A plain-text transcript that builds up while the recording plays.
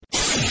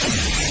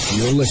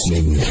You're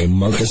listening to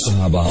Marcus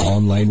Sahaba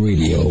Online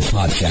Radio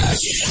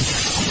Podcast.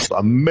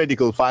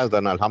 Medical files,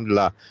 and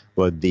alhamdulillah,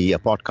 with the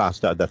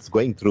podcast that's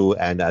going through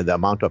and the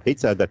amount of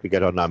hits that we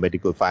get on our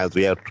medical files,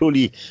 we are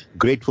truly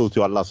grateful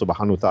to Allah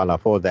subhanahu wa ta'ala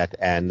for that.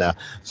 And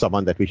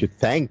someone that we should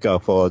thank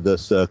for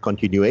this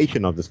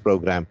continuation of this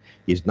program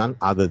is none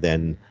other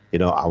than,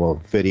 our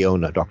very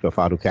own Dr.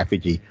 Farouk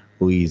Hafejee,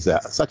 who is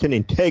such an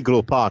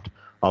integral part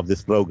of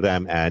this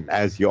program. And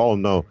as you all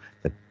know,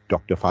 that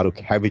Dr.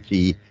 Farouk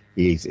Hafejee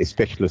is a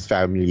specialist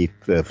family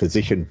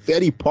physician,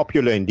 very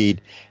popular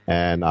indeed,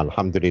 and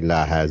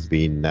alhamdulillah has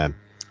been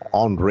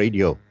on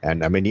radio and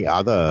many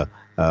other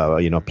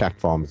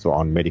platforms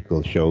on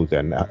medical shows,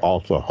 and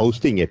also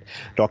hosting it.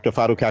 Dr.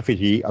 Farouk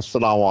Hafejee,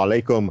 assalamu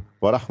alaikum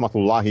wa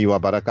rahmatullahi wa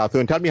barakatuh.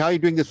 And tell me, how are you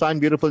doing this fine,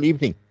 beautiful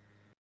evening?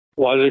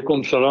 Wa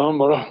alaikum salam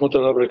wa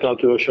rahmatullahi wa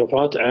barakatuh,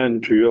 Shafaat,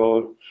 and to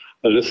your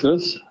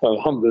listeners.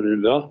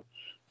 Alhamdulillah,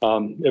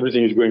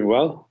 everything is going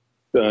well,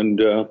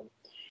 and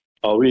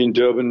we in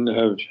Durban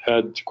have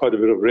had quite a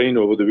bit of rain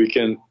over the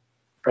weekend,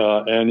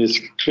 and it's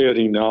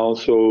clearing now,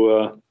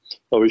 so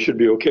we should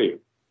be okay.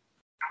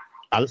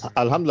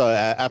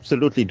 Alhamdulillah,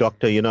 absolutely,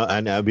 Doctor.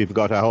 And we've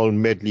got a whole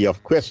medley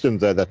of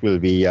questions that will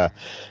be, or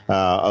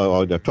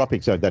the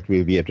topics that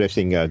we'll be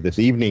addressing this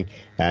evening.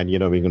 And, we're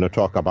going to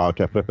talk about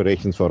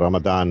preparations for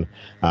Ramadan,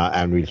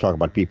 and we'll talk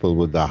about people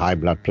with high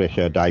blood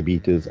pressure,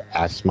 diabetes,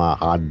 asthma,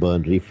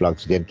 heartburn,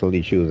 reflux, dental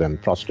issues,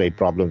 and prostate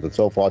problems, and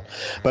so forth.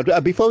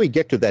 But before we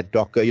get to that,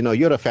 Doc,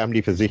 you're a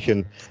family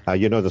physician.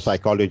 You know the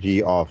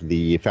psychology of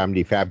the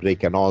family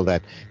fabric and all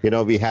that.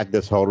 We had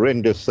this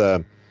horrendous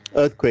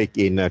earthquake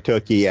in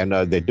Turkey, and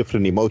the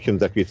different emotions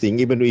that we're seeing.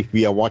 Even if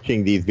we are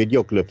watching these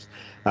video clips,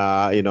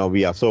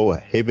 we are so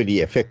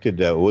heavily affected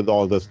with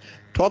all this.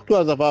 Talk to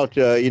us about,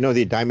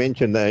 the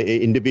dimension,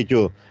 the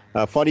individual.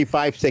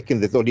 45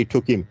 seconds it only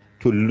took him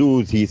to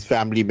lose his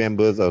family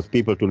members, or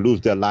people to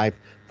lose their life.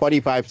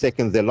 45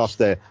 seconds, they lost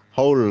their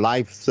whole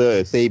life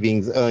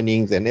savings,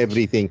 earnings, and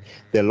everything.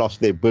 They lost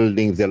their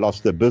buildings, they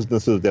lost their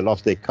businesses, they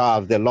lost their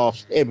cars, they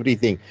lost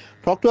everything.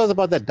 Talk to us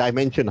about that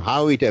dimension,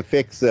 how it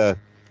affects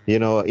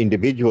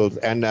individuals,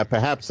 and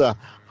perhaps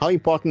how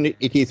important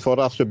it is for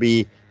us to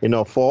be,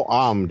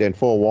 forearmed and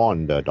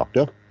forewarned,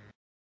 Doctor.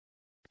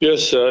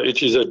 Yes,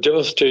 it is a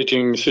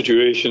devastating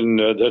situation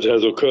that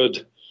has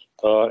occurred,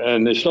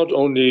 and it's not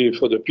only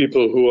for the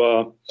people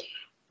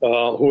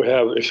who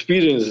have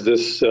experienced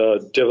this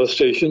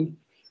devastation,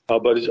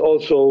 but it's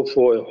also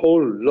for a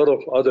whole lot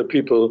of other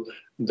people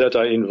that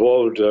are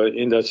involved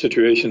in that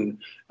situation,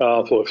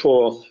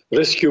 for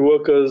rescue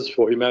workers,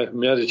 for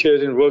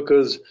humanitarian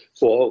workers,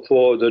 for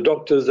the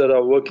doctors that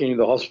are working in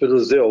the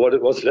hospitals there, or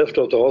what's left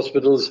of the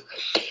hospitals,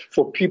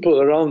 for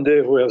people around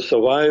there who have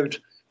survived,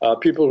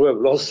 people who have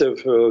lost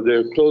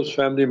their close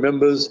family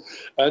members.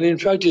 And in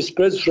fact, it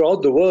spreads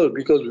throughout the world,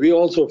 because we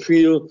also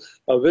feel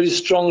very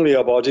strongly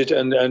about it,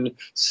 and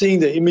seeing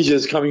the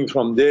images coming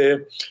from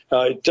there,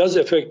 it does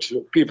affect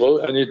people,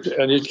 and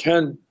it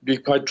can be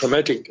quite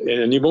traumatic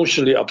and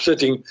emotionally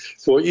upsetting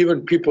for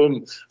even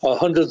people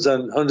hundreds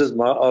of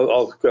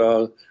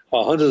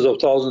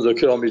thousands of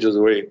kilometers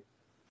away.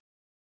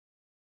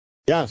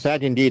 Yeah,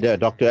 sad indeed,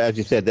 Doctor. As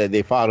you said,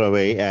 they're far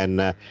away, and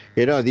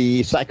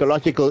the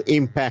psychological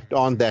impact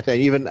on that.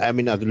 And even, I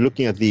was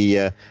looking at the,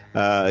 at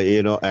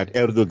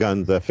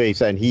Erdogan's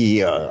face, and he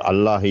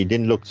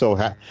didn't look so.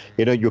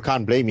 You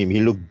can't blame him.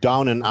 He looked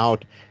down and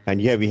out. And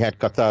here we had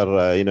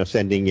Qatar,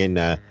 sending in,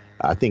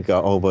 I think,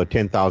 over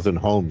 10,000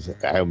 homes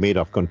made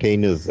of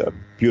containers,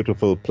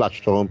 beautiful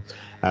plushed home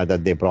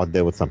that they brought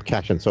there with some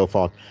cash and so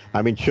forth.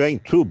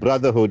 Showing true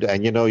brotherhood,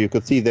 and you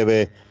could see there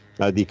were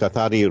the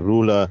Qatari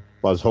ruler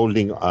was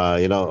holding,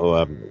 in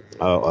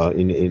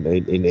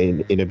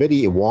a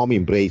very warm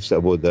embrace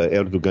with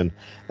Erdogan.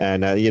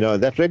 And,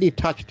 that really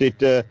touched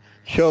it,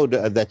 showed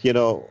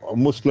that,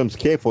 Muslims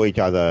care for each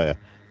other,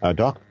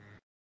 Doc.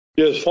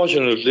 Yes,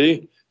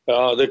 fortunately,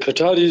 the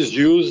Qataris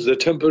used the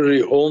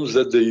temporary homes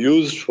that they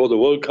used for the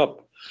World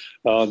Cup.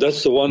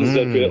 That's the ones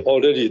that were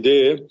already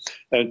there,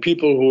 and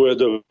people who were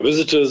the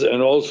visitors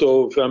and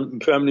also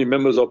family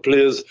members of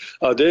players,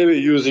 they were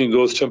using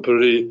those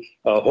temporary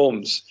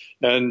homes.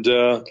 And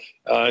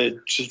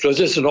it was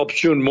just an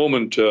opportune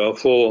moment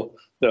for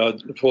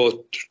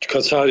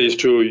Qataris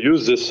to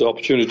use this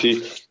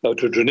opportunity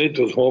to donate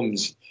those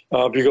homes,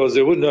 because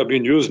they wouldn't have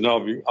been used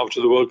now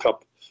after the World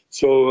Cup.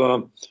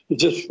 So it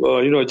just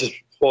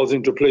falls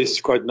into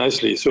place quite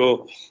nicely.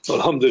 So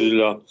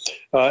alhamdulillah,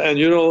 and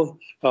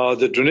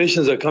the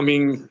donations are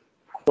coming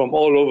from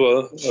all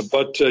over,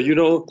 but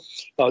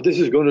this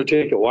is going to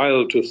take a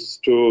while to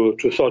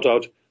sort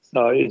out.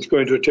 It's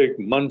going to take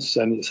months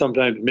and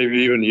sometimes maybe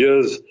even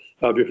years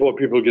before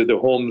people get their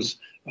homes,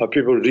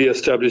 people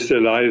re-establish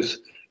their lives.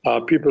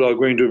 People are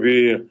going to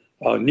be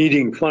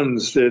needing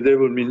funds. They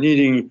will be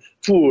needing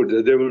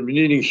food. They will be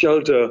needing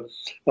shelter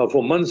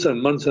for months and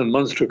months and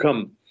months to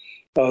come.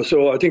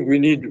 So I think we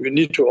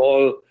need to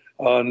all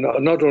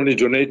not only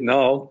donate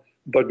now,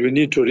 but we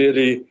need to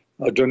really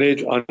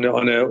donate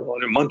on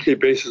a monthly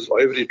basis or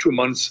every 2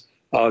 months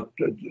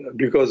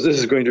because this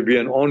is going to be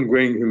an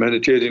ongoing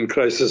humanitarian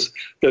crisis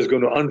that's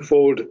going to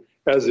unfold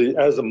as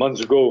the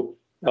months go,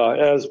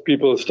 as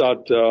people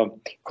start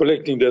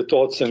collecting their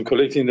thoughts and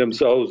collecting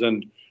themselves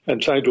and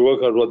trying to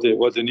work out what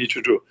they need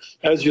to do.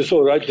 As you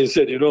so rightly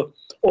said,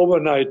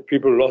 overnight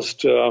people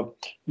lost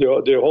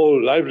their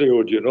whole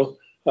livelihood.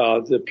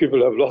 The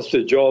people have lost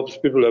their jobs,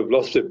 people have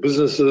lost their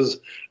businesses,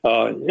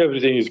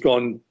 everything is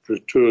gone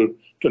to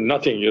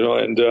nothing,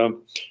 and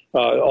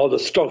all the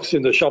stocks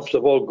in the shops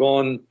have all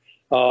gone.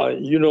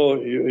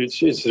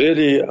 It's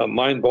really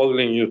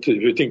mind-boggling if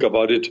you think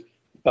about it.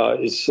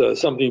 It's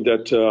something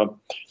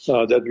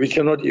that we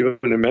cannot even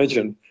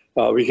imagine.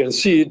 We can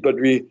see it, but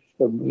we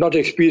not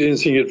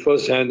experiencing it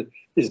firsthand.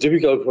 It's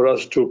difficult for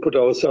us to put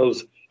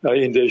ourselves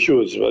in their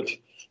shoes. But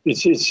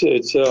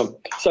it's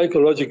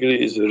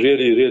psychologically is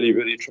really, really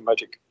very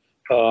traumatic.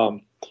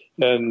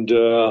 And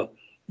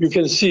you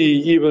can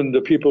see even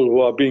the people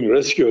who are being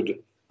rescued.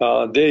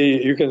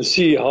 You can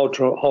see how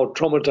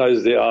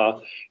traumatized they are.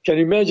 Can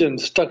you imagine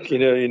stuck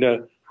in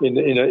a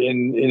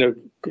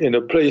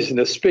place, in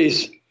a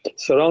space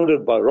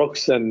surrounded by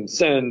rocks and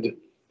sand,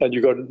 and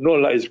you got no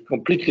light, it's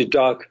completely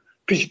dark,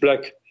 pitch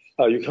black.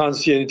 You can't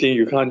see anything,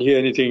 you can't hear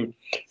anything,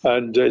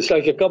 and it's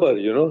like a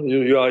qabr.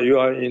 You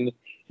are in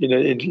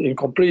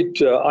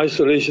complete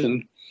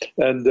isolation,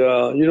 and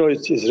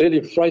it's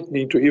really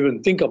frightening to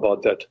even think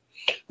about that.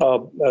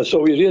 So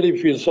we really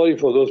feel sorry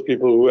for those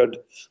people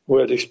who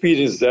had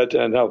experienced that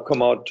and have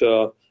come out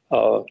alive,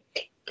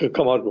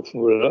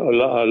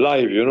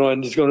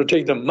 and it's going to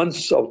take them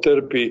months of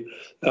therapy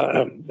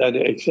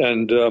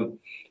and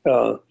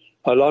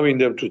allowing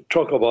them to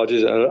talk about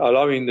it, and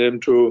allowing them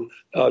to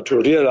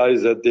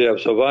realize that they have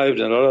survived,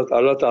 and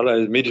Allah Ta'ala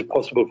has made it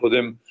possible for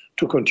them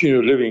to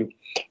continue living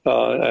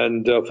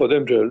and for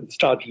them to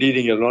start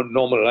leading a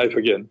normal life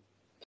again.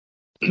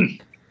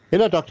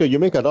 Doctor, you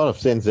make a lot of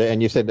sense there,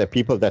 and you said that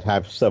people that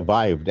have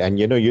survived, and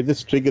you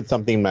just triggered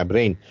something in my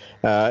brain.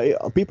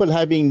 People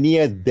having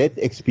near-death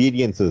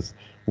experiences,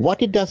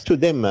 what it does to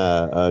them,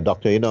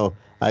 Doctor.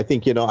 I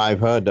think, I've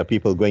heard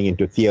people going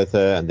into theater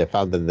and they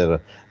felt that their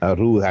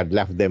ruh had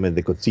left them and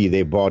they could see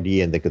their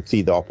body and they could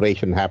see the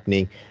operation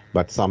happening,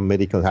 but some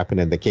miracle happened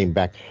and they came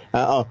back.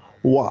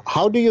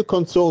 How do you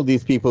console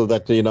these people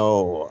that,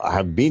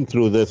 have been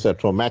through this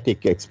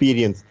traumatic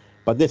experience,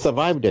 but they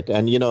survived it?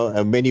 And,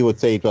 many would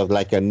say it was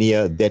like a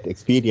near-death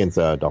experience,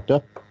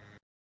 Doctor.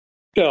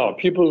 Yeah,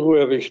 people who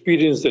have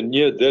experienced a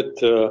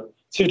near-death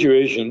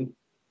situation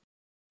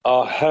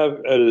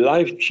have a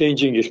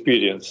life-changing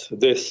experience.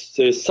 They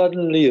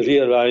suddenly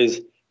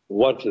realize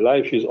what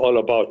life is all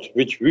about,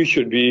 which we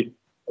should be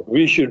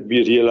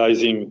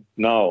realizing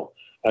now,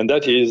 and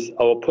that is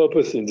our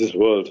purpose in this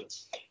world.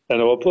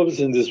 And our purpose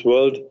in this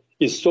world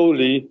is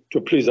solely to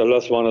please Allah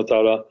subhanahu wa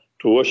ta'ala,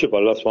 to worship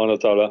Allah subhanahu wa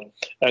ta'ala,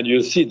 and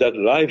you'll see that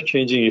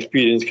life-changing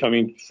experience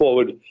coming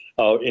forward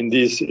in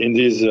these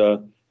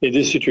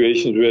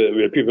situations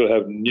where people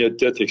have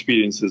near-death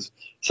experiences.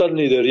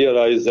 Suddenly they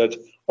realize that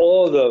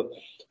all the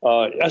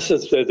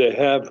assets that they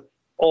have,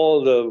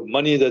 all the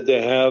money that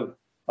they have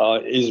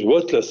is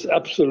worthless,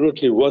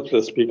 absolutely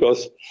worthless,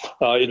 because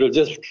it will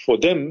just, for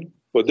them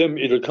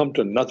it will come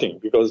to nothing,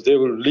 because they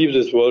will leave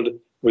this world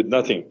with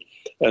nothing.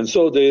 And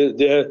so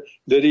there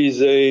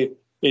is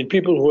in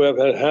people who have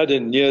had a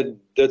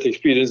near-death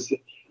experience,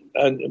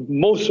 and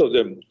most of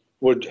them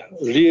would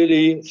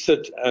really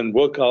sit and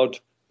work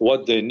out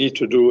what they need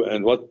to do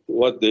and what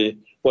they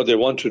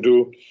want to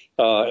do,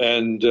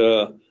 and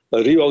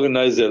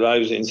reorganize their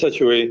lives in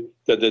such a way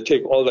that they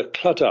take all the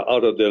clutter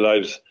out of their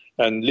lives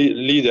and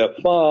lead a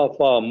far,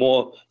 far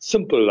more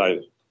simple life.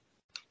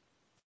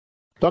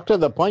 Doctor,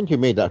 the point you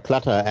made,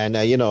 clutter, and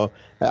I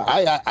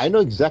know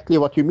exactly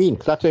what you mean.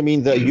 Clutter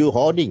means you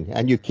hoarding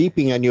and you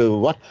keeping, and you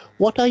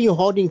what are you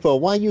hoarding for?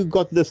 Why you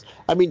got this?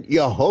 I mean,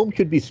 your home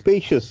should be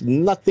spacious.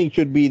 Nothing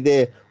should be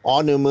there.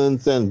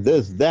 Ornaments and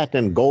this, that,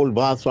 and gold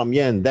vase from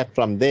here and that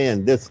from there,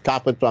 and this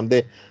carpet from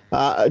there.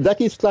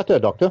 That is clutter,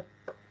 Doctor.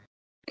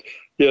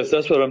 Yes,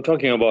 that's what I'm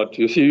talking about.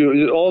 You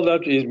see, all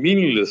that is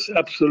meaningless,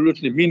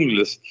 absolutely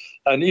meaningless.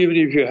 And even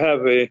if you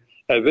have a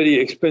very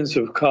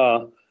expensive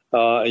car,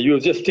 you'll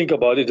just think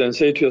about it and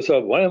say to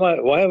yourself, why have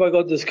I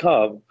got this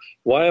car?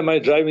 Why am I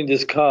driving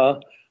this car?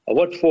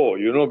 What for?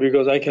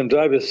 Because I can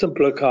drive a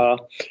simpler car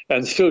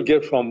and still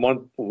get from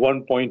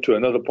one point to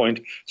another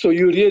point. So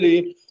you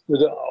really,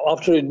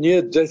 after a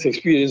near-death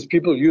experience,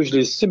 people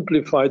usually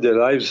simplify their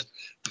lives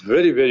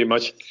very, very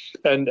much,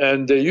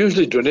 and they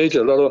usually donate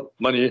a lot of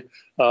money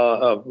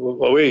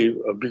away,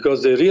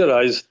 because they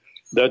realize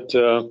that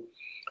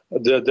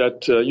what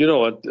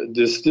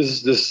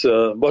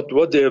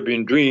they have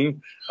been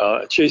doing,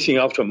 chasing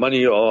after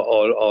money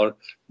or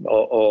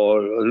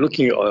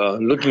looking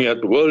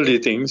at worldly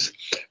things,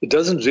 it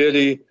doesn't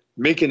really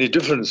make any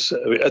difference.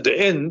 At the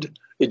end,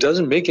 it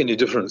doesn't make any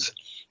difference.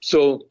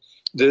 So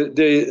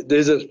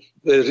there's a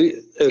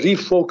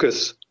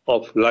refocus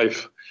of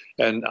life.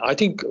 And I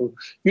think,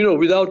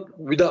 without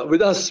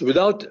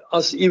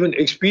us even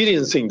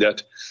experiencing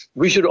that,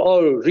 we should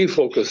all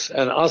refocus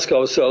and ask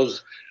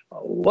ourselves,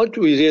 what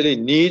do we really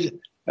need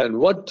and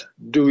what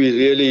do we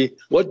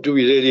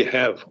really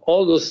have?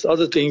 All those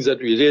other things that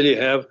we really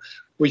have,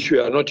 which we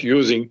are not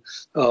using,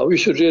 we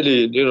should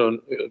really,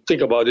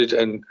 think about it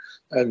and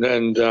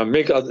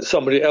make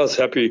somebody else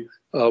happy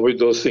with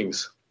those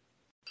things.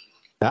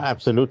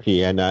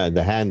 Absolutely, and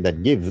the hand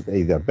that gives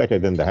is better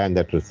than the hand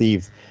that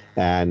receives.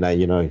 And,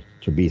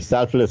 to be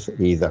selfless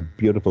is a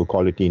beautiful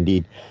quality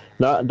indeed.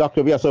 Now,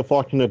 Doctor, we are so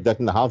fortunate that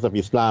in the House of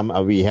Islam,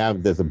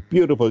 there's a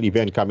beautiful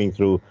event coming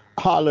through.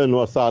 Ahlan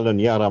wa sahlan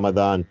ya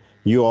Ramadan.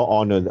 You are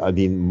honored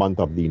the month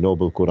of the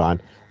Noble Quran.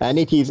 And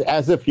it is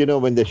as if,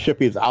 when the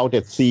ship is out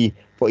at sea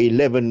for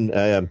 11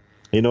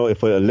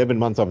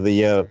 months of the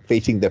year,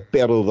 facing the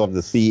perils of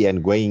the sea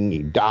and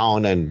going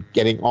down and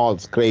getting all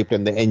scraped,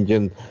 and the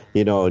engine,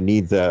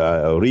 needs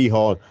a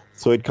rehaul.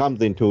 So it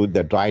comes into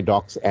the dry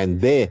docks,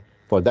 and there,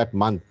 for that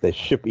month, the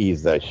ship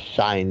is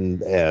shined,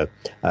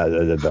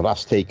 the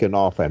rust taken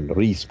off and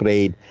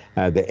resprayed,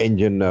 the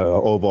engine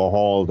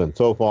overhauled and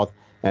so forth.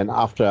 And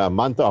after a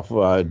month of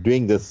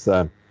doing this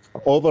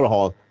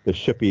overhaul, the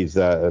ship is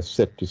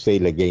set to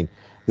sail again.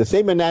 The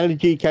same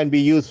analogy can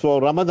be used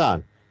for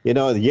Ramadan. Here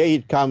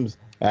it comes,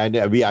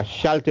 and we are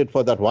sheltered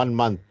for that 1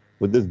 month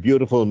with this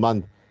beautiful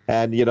month.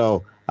 And,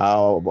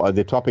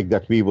 the topic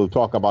that we will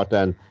talk about,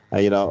 and,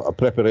 a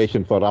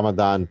preparation for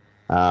Ramadan,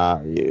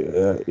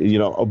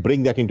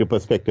 bring that into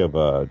perspective,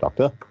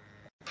 Doctor.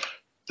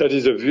 That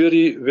is a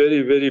very,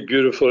 very, very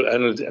beautiful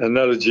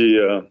analogy,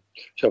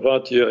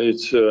 Shafaat.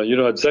 It's,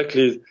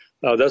 exactly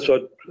that's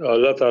what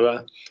Allah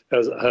Ta'ala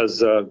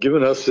has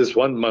given us this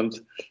 1 month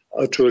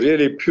to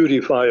really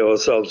purify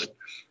ourselves,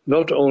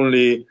 not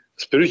only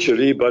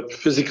spiritually but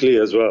physically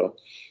as well.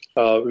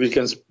 We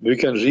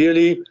can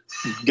really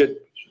get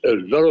a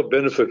lot of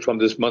benefit from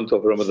this month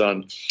of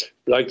Ramadan,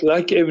 like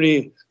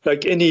any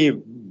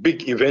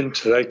big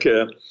event, like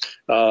a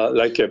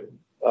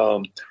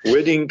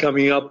wedding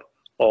coming up,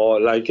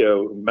 or like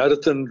a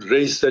marathon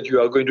race that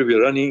you are going to be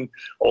running,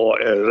 or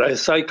a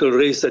cycle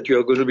race that you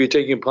are going to be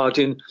taking part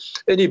in.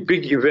 Any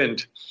big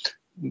event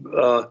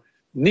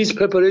needs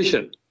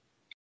preparation.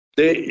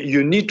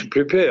 You need to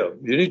prepare.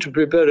 You need to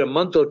prepare a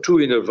month or two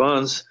in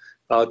advance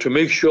to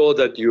make sure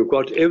that you've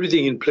got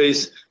everything in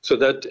place so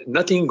that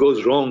nothing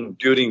goes wrong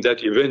during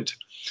that event.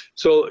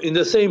 So in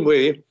the same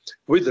way,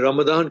 with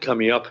Ramadan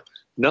coming up,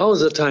 now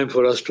is the time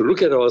for us to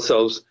look at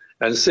ourselves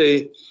and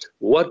say,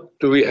 what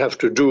do we have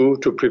to do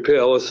to prepare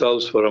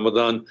ourselves for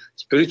Ramadan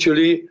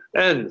spiritually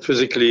and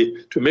physically,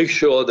 to make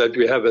sure that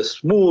we have a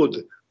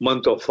smooth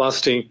month of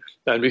fasting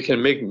and we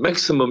can make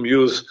maximum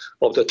use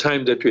of the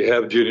time that we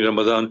have during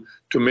Ramadan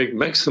to make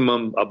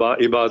maximum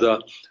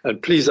ibadah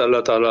and please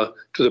Allah Ta'ala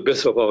to the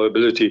best of our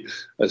ability.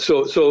 And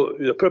so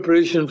the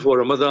preparation for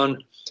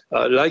Ramadan,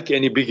 like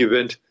any big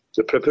event,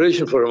 the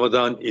preparation for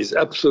Ramadan is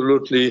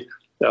absolutely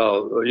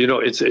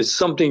it's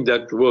something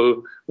that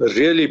will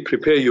really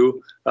prepare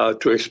you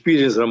to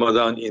experience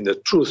Ramadan in the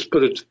true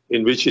spirit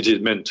in which it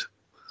is meant.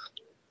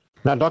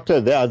 Now,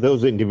 Doctor, there are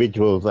those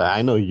individuals,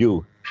 I know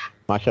you,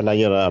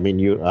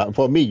 mashallah,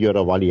 for me, you're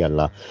a wali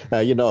Allah.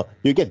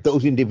 You get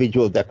those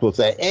individuals that will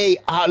say, hey,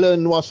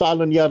 ahlan wa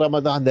sahlan ya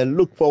Ramadan. They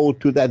look forward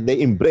to that.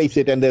 They embrace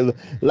it, and they're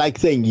like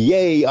saying,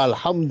 yay,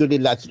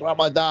 alhamdulillah, it's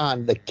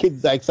Ramadan. The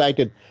kids are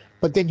excited.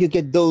 But then you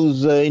get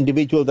those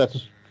individuals that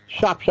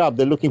sharp,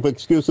 they're looking for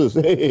excuses.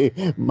 Hey,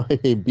 my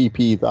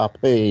BP is up.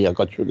 Hey, I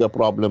got sugar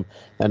problem.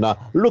 And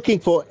looking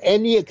for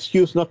any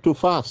excuse not to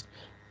fast.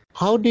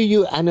 How do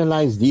you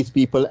analyze these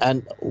people,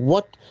 and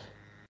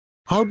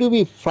how do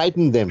we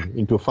frighten them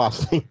into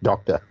fasting,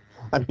 Doctor?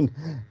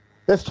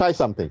 Let's try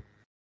something.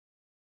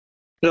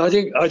 No, I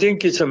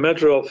think it's a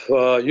matter of,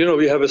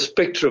 we have a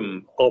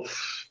spectrum of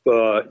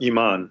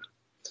Iman.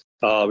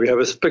 We have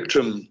a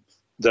spectrum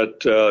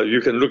that you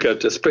can look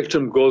at. The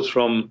spectrum goes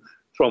from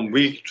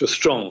weak to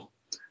strong.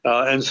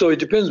 And so it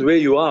depends where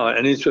you are.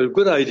 And it's a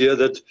good idea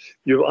that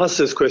you've asked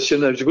this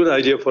question. It's a good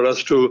idea for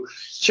us to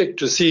check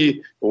to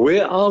see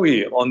where are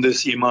we on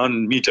this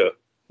Iman meter,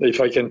 if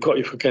I can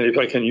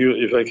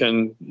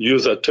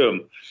use that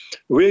term.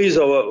 Where is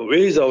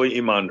our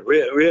Iman?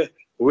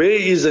 Where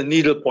is the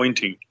needle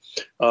pointing?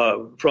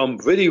 From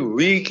very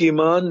weak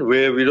Iman,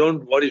 where we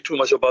don't worry too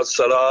much about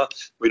Salah,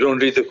 we don't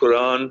read the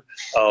Quran,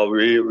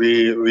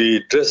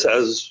 we dress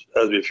as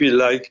we feel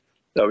like,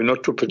 we're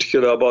not too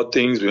particular about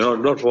things, we're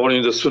not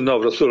following the Sunnah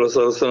of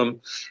Rasulullah,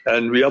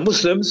 and we are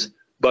Muslims,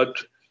 but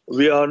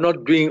we are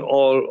not doing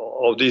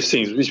all of these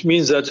things, which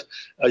means that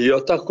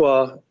your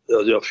taqwa,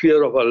 your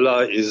fear of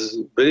Allah is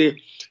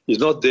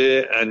not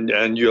there,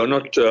 and you are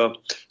not.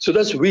 So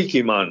that's weak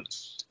Iman.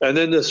 And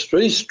then this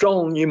very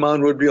strong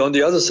Iman would be on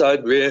the other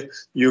side, where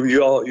you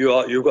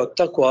got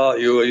taqwa,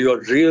 you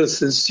got real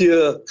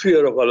sincere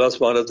fear of Allah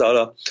subhanahu wa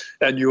ta'ala,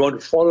 and you want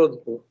to follow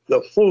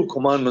the full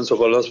commandments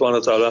of Allah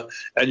subhanahu wa ta'ala,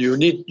 and you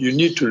need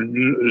to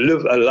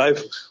live a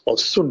life of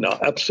sunnah,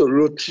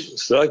 absolute.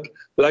 It's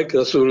like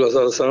Rasulullah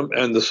Sallallahu Alaihi Wasallam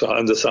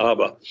and the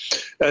Sahaba.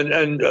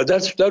 And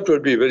that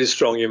would be very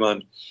strong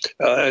Iman.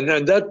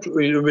 And that,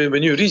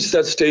 when you reach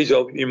that stage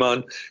of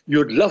Iman,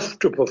 you'd love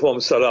to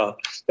perform Salah,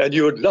 and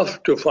you would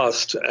love to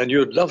fast, and you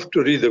would love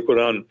to read the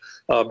Quran,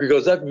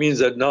 because that means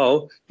that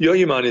now your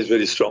Iman is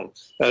very strong.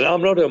 And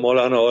I'm not a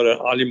Maulana or an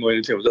Alim or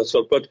anything of that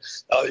sort, but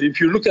if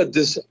you look at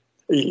this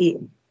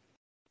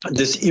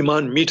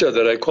Iman meter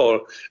that I call,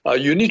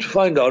 you need to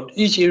find out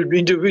each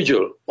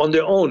individual on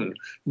their own.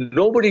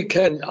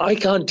 I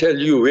can't tell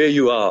you where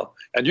you are,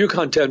 and you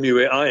can't tell me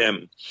where I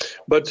am.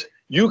 But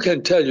you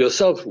can tell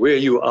yourself where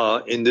you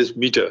are in this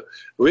meter.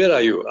 Where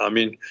are you? I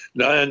mean,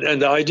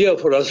 and the idea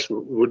for us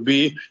would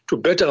be to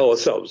better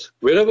ourselves.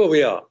 Wherever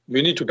we are,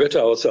 we need to better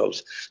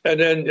ourselves. And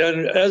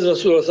as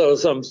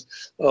Rasulullah,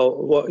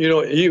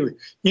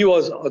 he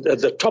was at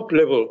the top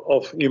level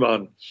of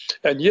Iman,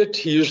 and yet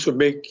he used to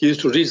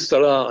read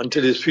Salah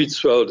until his feet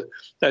swelled,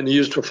 and he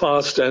used to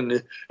fast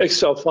and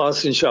extra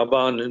fast in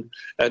Shaban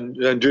and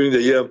during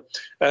the year.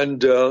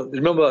 And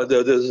remember,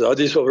 there's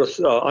hadith of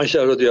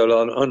Aisha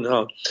radiallahu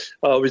anha,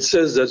 which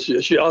says that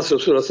she asked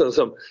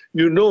Rasulullah,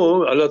 you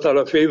know Allah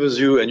Ta'ala favors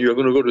you and you're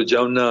going to go to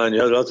Jannah and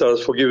Allah Ta'ala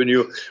has forgiven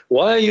you.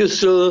 Why are you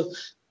still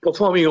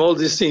performing all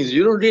these things?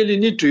 You don't really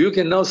need to. You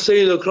can now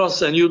sail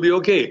across and you'll be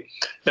okay.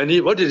 And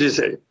what did he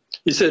say?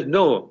 He said,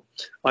 no,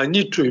 I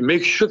need to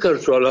make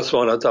shukr to Allah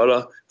subhanahu wa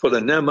ta'ala for the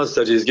ni'mas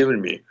that he's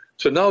given me.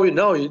 So now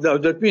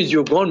that means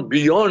you've gone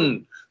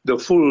beyond the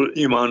full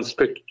Iman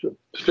spectrum.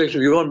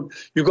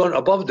 You've gone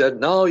above that.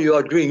 Now you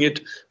are doing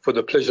it for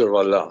the pleasure of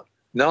Allah.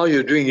 Now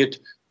you're doing it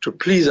to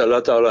please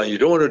Allah Ta'ala. You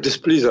don't want to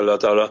displease Allah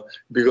Ta'ala,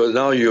 because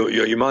now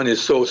your Iman is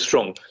so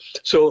strong.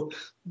 So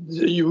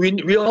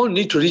we all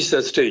need to reach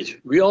that stage.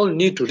 We all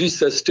need to reach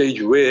that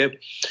stage where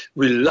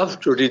we love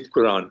to read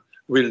Quran.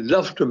 We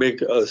love to make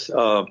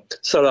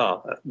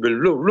Salah. We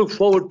look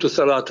forward to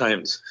Salah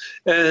times.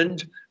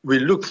 And we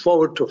look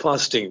forward to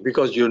fasting,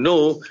 because you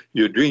know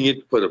you're doing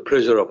it for the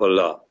pleasure of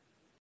Allah.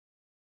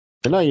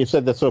 You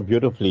said that so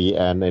beautifully,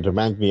 and it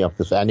reminds me of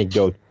this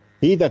anecdote.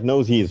 He that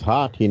knows his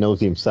heart, he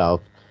knows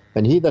himself.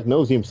 And he that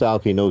knows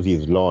himself, he knows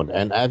his Lord.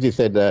 And as you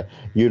said,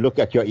 you look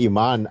at your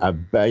Iman,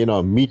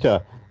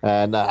 meter,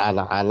 and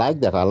I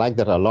like that. I like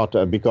that a lot,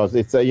 because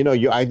it's,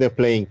 you're either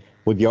playing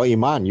with your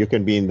Iman. You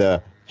can be in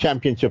the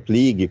Championship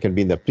League, you can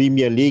be in the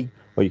Premier League,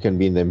 or you can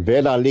be in the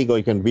Mvela League, or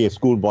you can be a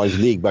schoolboys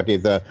league. But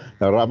it's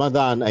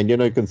Ramadan, and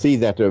you can see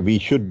that we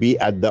should be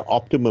at the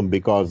optimum,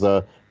 because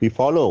we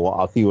follow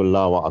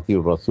Atiullah wa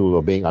Atiur Rasul,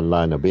 obeying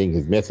Allah and obeying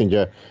His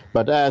Messenger.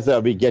 But as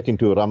we get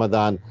into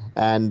Ramadan,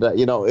 and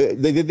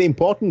the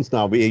importance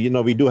now,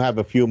 we do have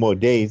a few more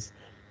days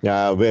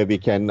where we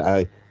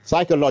can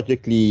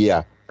psychologically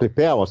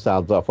prepare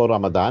ourselves for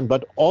Ramadan,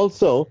 but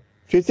also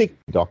physically,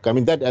 Doc. I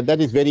mean, that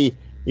is very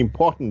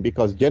important,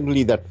 because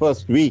generally that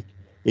first week,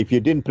 if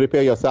you didn't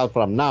prepare yourself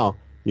from now,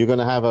 you're going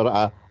to have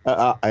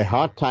a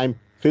hard time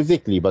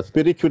physically. But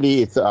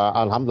spiritually, it's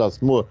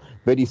alhamdulillah,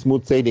 very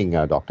smooth sailing,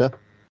 Doctor.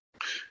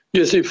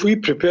 Yes, if we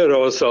prepare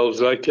ourselves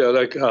like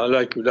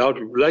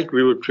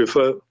we would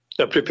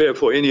prepare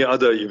for any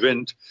other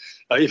event,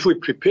 if we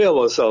prepare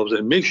ourselves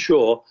and make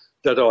sure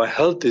that our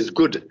health is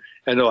good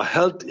and our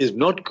health is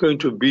not going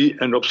to be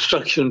an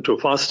obstruction to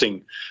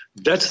fasting,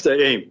 that's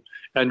the aim.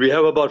 And we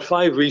have about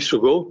 5 weeks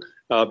to go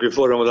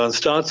before Ramadan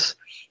starts.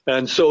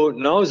 And so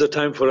now is the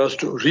time for us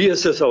to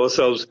reassess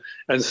ourselves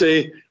and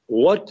say,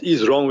 what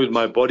is wrong with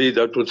my body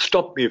that would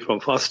stop me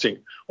from fasting,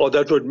 or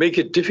that would make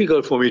it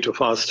difficult for me to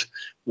fast?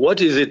 What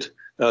is it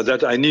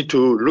that I need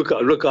to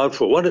look out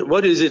for?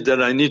 What is it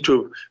that I need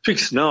to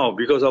fix now?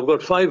 Because I've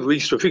got 5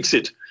 weeks to fix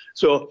it.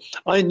 So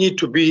I need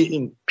to be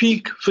in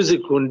peak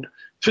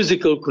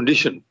physical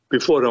condition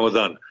before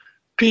Ramadan.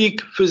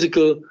 Peak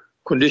physical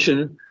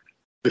condition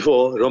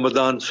before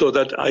Ramadan, so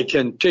that I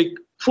can take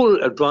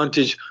full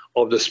advantage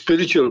of the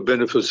spiritual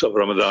benefits of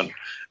Ramadan.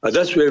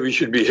 That's where we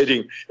should be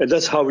heading, and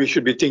that's how we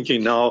should be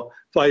thinking now,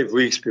 5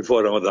 weeks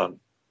before Ramadan.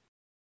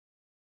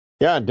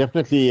 Yeah,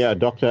 definitely,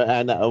 Doctor.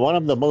 And one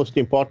of the most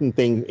important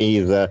things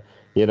is,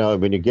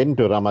 when you get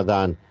into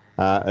Ramadan,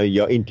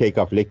 your intake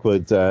of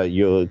liquids,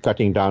 you're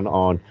cutting down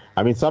on.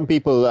 I mean, some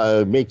people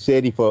make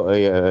sehri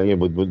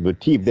with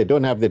tea. If they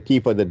don't have the tea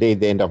for the day,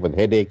 they end up with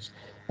headaches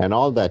and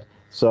all that.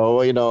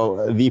 So,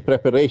 the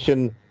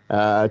preparation,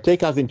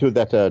 take us into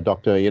that,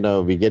 Doctor.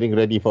 We're getting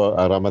ready for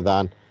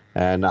Ramadan,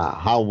 and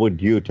how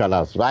would you tell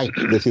us, right,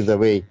 this is the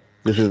way,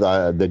 this is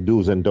the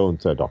do's and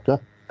don'ts,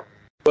 Doctor?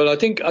 Well, I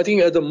think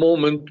at the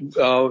moment,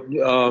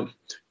 the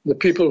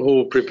people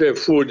who prepare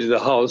food in the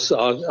house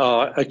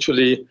are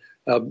actually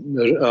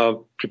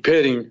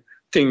preparing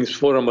things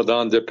for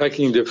Ramadan. They're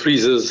packing their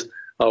freezers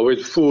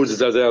with foods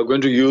that they are going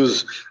to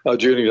use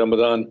during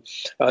Ramadan.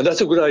 That's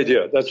a good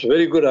idea. That's a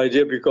very good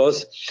idea,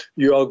 because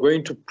you are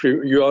going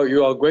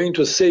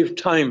to save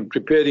time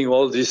preparing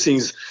all these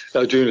things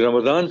during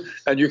Ramadan,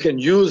 and you can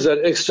use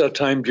that extra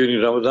time during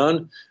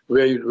Ramadan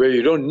where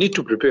you don't need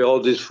to prepare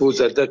all these foods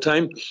at that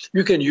time.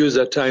 You can use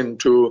that time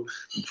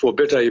for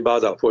better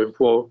ibadah,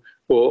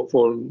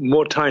 for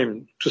more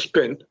time to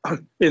spend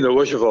in the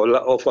worship of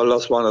Allah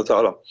subhanahu wa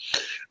ta'ala.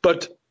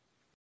 But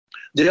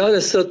there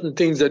are certain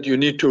things that you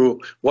need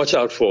to watch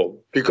out for,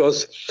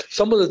 because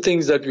some of the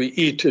things that we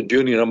eat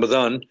during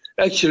Ramadan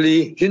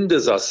actually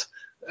hinders us,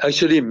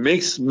 actually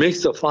makes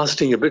the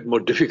fasting a bit more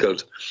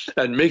difficult,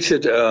 and makes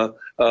it a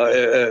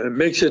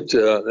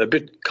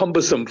bit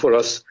cumbersome for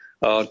us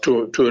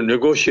to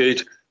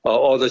negotiate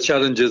all the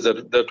challenges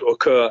that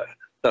occur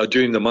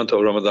during the month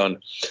of Ramadan.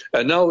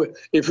 And now,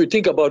 if we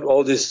think about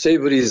all these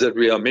savories that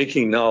we are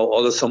making now,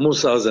 all the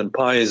samosas and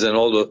pies and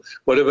all the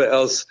whatever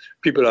else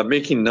people are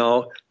making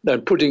now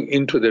and putting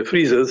into their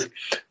freezers,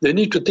 they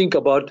need to think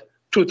about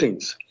two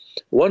things.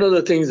 One of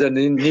the things that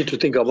they need to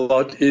think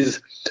about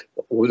is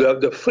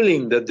the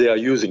filling that they are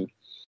using.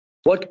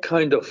 What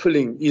kind of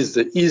filling is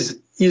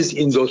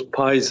in those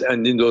pies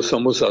and in those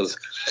samosas?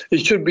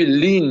 It should be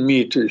lean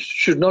meat. It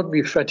should not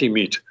be fatty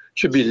meat. It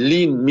should be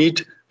lean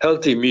meat,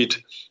 healthy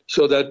meat,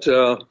 so that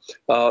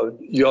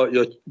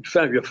your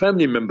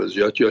family members,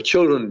 your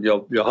children,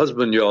 your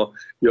husband, your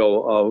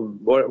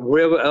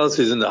whoever else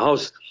is in the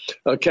house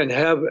can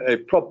have a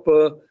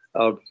proper,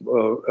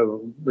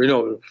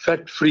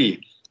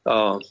 fat-free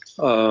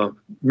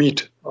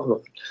meat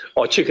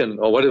or chicken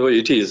or whatever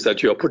it is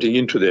that you are putting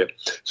into there.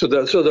 So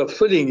the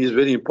filling is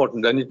very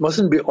important, and it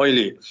mustn't be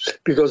oily,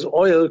 because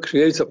oil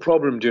creates a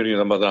problem during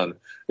Ramadan.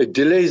 It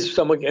delays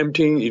stomach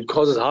emptying, it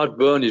causes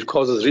heartburn, it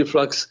causes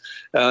reflux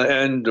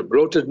and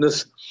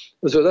bloatedness.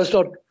 So that's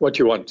not what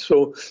you want.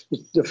 So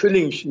the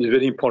filling is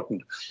very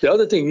important.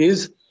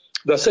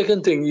 The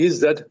second thing is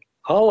that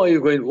what are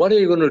you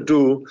going to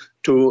do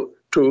to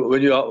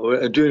when you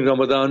are during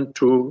Ramadan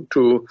to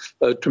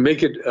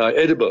make it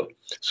edible?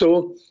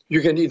 So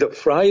you can either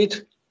fry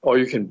it, or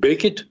you can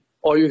bake it,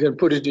 or you can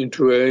put it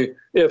into an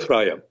air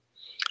fryer.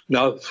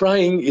 Now,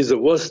 frying is the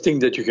worst thing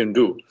that you can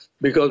do,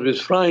 because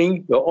with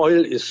frying, the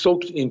oil is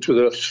soaked into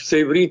the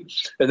savory,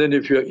 and then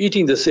if you're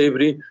eating the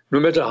savory, no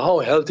matter how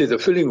healthy the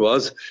filling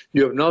was,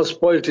 you have now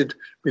spoiled it,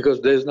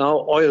 because there's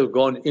now oil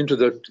gone into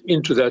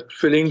that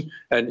filling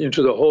and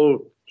into the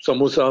whole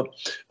samosa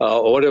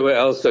or whatever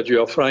else that you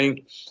are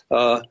frying,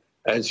 that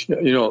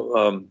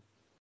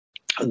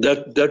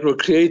will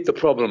create the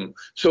problem.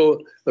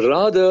 So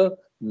rather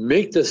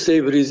make the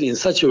savories in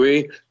such a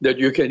way that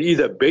you can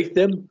either bake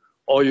them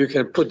or you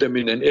can put them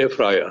in an air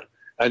fryer.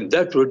 And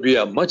that would be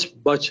a much,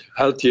 much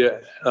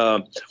healthier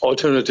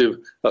alternative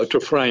to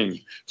frying.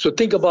 So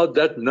think about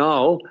that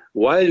now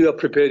while you are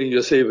preparing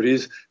your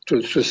savories,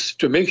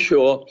 to make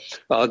sure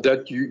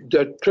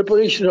that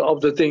preparation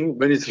of the thing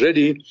when it's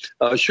ready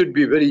should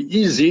be very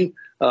easy.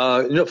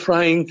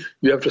 Frying,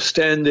 you have to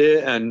stand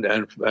there and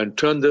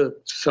turn the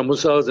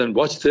samosas and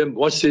watch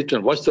it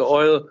and watch the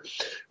oil.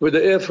 With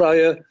the air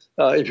fryer,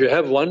 if you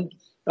have one,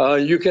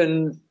 you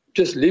can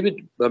just leave it,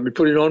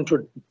 put it on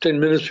for 10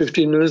 minutes,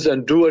 15 minutes,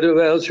 and do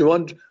whatever else you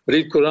want.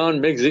 Read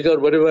Quran, make zikr,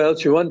 whatever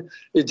else you want.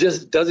 It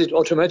just does it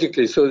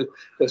automatically. So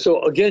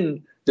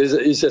again,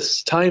 it's a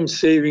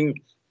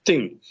time-saving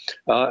thing.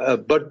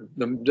 But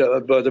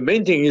the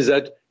main thing is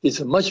that it's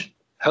a much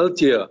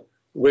healthier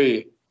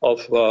way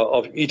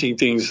of eating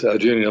things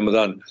during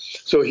Ramadan.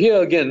 So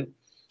here again,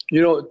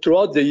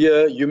 throughout the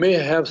year, you may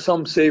have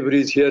some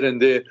savories here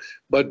and there,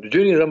 but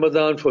during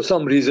Ramadan, for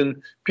some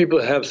reason,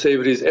 people have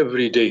savories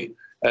every day.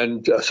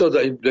 And so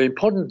the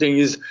important thing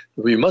is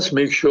we must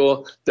make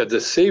sure that the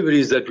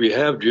savories that we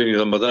have during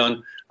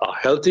Ramadan are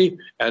healthy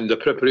and the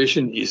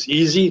preparation is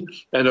easy.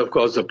 And of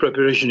course, the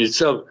preparation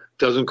itself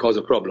doesn't cause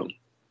a problem.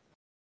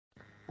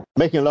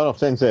 Making a lot of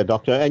sense there,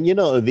 Doctor. And,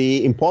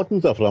 the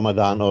importance of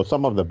Ramadan, or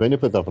some of the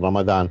benefits of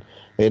Ramadan,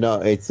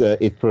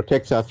 it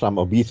protects us from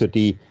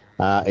obesity.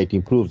 It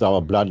improves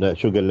our blood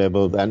sugar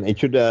levels, and it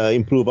should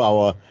improve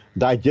our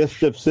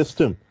digestive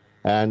system.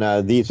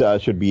 And these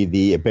should be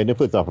the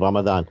benefits of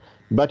Ramadan.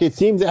 But it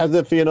seems as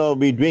if,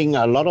 we're doing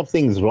a lot of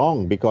things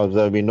wrong, because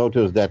we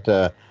notice that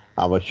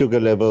our sugar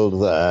levels,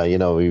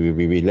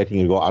 we're letting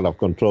it go out of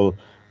control.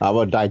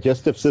 Our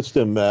digestive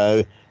system,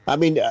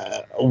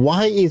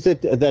 why is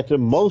it that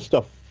most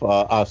of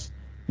us,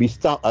 we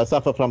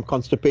suffer from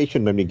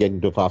constipation when we get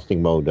into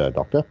fasting mode,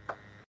 Doctor?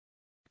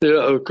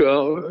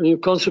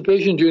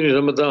 Constipation during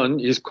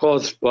Ramadan is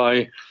caused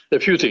by a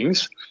few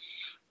things.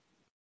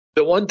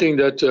 The one thing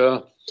that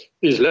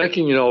is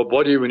lacking in our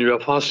body when we are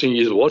fasting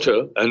is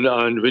water,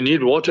 and we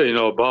need water in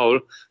our bowel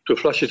to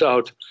flush it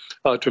out,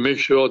 to make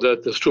sure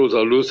that the stools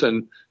are loose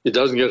and it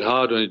doesn't get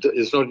hard and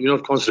you're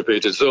not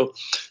constipated. So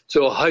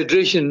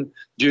hydration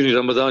during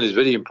Ramadan is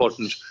very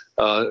important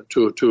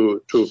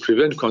to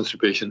prevent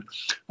constipation.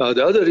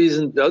 The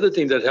other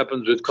thing that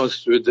happens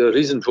with the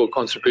reason for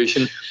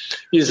constipation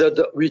is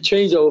that we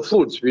change our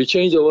foods. We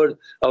change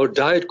our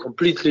diet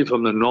completely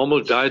from the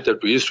normal diet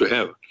that we used to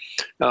have.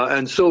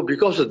 And so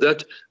because of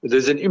that,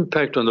 there's an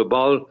impact on the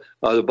bowel.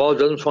 The bowel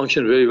doesn't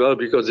function very well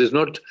because it's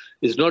not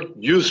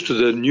used to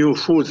the new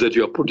foods that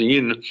you're putting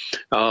in,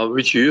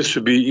 which you used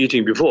to be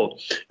eating before.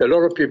 A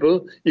lot of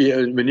people,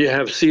 when you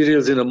have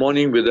cereals in the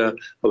morning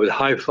with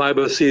high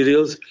fiber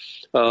cereals,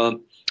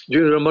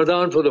 during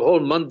Ramadan for the whole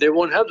month, they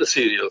won't have the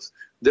cereals.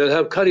 They'll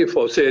have curry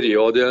for sehri,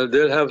 or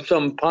they'll have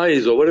some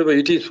pies or whatever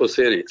it is for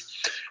sehri.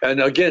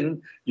 And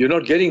again, you're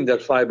not getting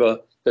that fiber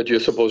that you're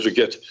supposed to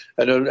get.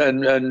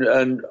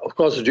 And of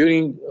course,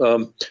 during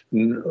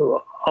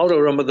out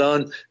of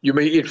Ramadan, you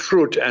may eat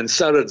fruit and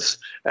salads,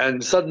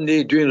 and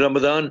suddenly during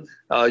Ramadan,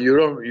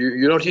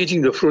 you're not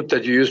eating the fruit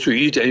that you used to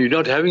eat, and you're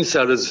not having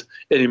salads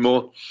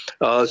anymore.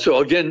 So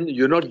again,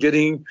 you're not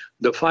getting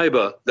the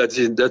fiber that's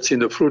in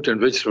the fruit and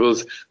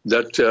vegetables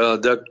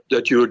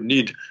that you would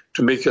need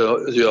to make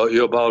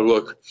your bowel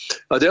work.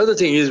 The other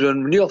thing is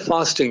when you're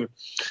fasting,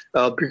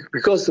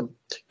 because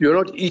you're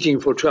not eating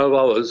for 12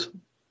 hours,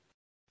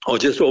 or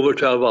just over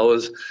 12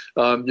 hours,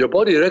 your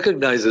body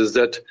recognizes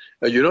that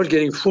you're not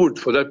getting food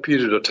for that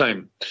period of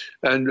time.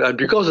 And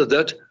because of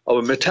that,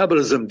 our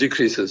metabolism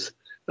decreases.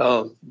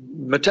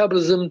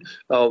 Because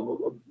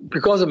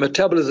of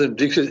metabolism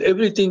decreases,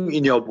 everything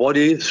in your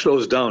body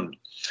slows down.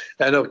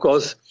 And of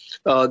course,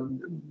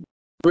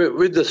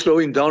 with the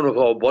slowing down of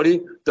our body,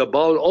 the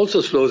bowel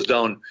also slows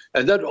down,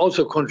 and that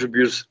also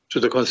contributes to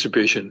the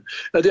constipation.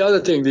 And the other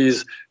thing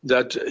is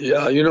that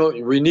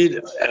we need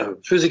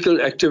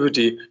physical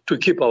activity to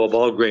keep our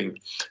bowel going.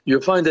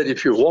 You find that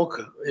if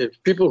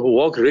people who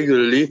walk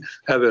regularly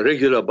have a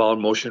regular bowel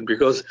motion,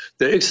 because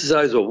the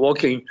exercise of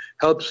walking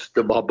helps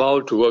the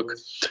bowel to work.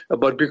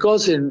 But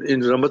because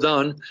in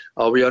Ramadan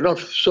we are not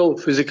so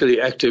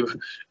physically active,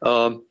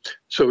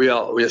 so we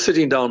are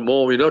sitting down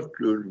more. We're not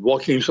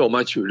walking so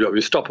much.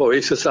 We stop our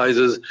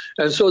exercises,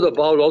 and so the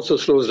bowel also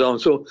slows down.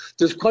 So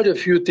there's quite a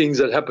few things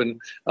that happen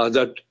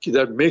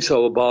that makes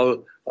our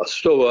bowel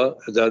slower.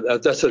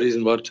 That's the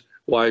reason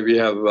why we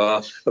have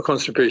a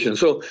constipation.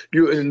 So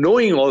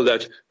knowing all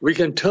that, we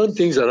can turn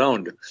things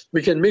around.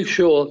 We can make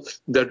sure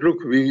that,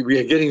 look, we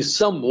are getting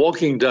some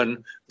walking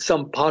done,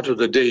 some part of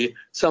the day,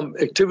 some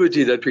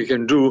activity that we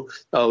can do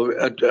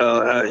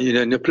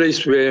in a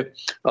place where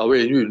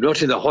you're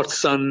not in the hot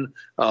sun,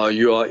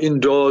 you are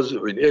indoors,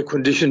 in air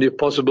conditioned if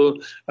possible,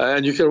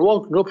 and you can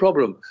walk, no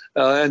problem.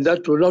 And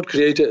that will not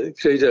create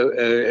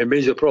a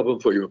major problem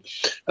for you.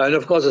 And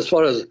of course, as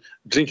far as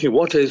drinking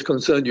water is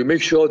concerned, you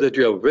make sure that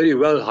you are very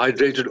well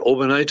hydrated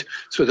overnight,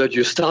 so that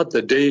you start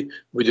the day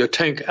with your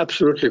tank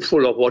absolutely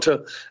full of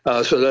water,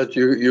 so that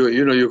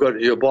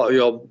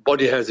your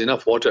body has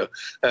enough water.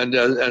 And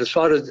as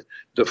far as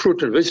the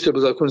fruit and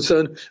vegetables are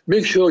concerned,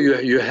 make sure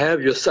you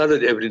have your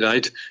salad every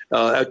night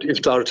at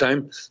iftar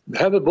time.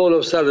 Have a bowl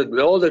of salad with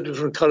all the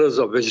different colors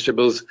of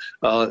vegetables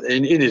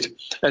in it,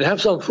 and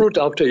have some fruit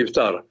after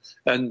iftar.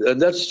 And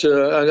that's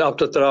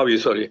after Tarawih,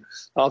 sorry.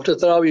 After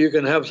Tarawih, you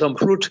can have some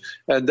fruit,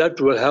 and that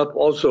will help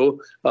also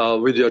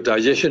with your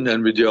digestion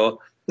and with your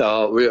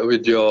bowel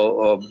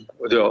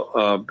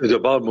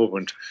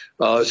movement.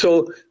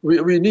 So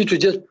we need to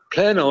just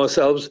plan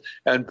ourselves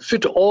and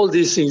fit all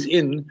these things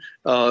in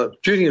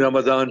during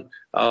Ramadan,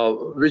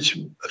 which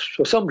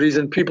for some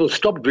reason people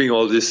stop doing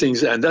all these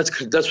things, and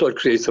that's what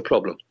creates the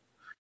problem.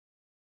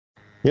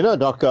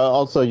 Doc,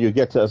 also you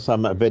get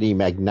some very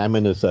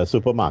magnanimous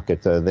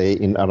supermarkets.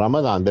 In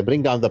Ramadan, they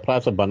bring down the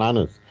price of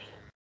bananas,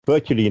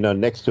 virtually,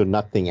 next to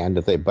nothing, and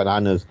they say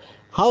bananas.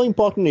 How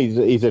important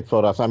is it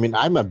for us? I mean,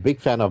 I'm a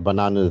big fan of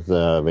bananas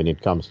when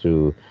it comes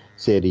to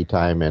Sehri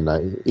time. And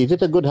is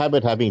it a good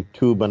habit having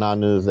 2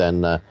 bananas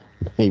and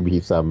maybe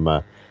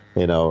some,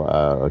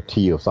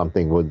 tea or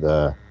something with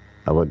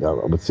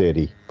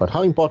Sehri? But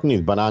how important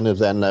is bananas?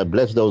 And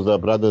bless those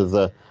brothers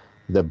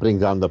that bring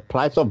down the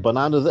price of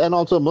bananas and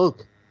also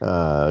milk,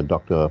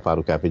 Dr.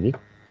 Farouk Hafejee.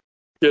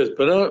 Yes,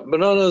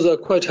 bananas are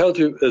quite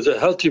healthy. It's a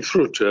healthy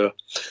fruit.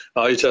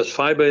 It has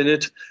fiber in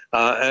it,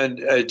 and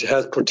it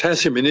has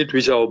potassium in it,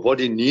 which our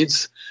body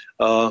needs.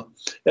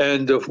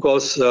 And of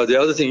course, the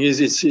other thing is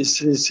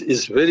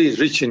it's very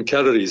rich in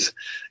calories.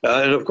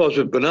 And of course,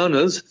 with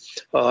bananas,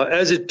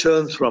 as it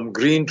turns from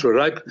green to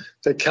ripe,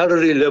 the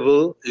calorie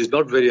level is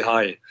not very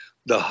high.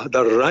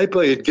 The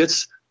riper it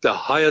gets, the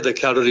higher the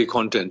calorie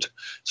content.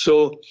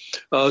 So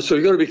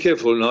you got to be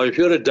careful. Now, if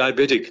you're a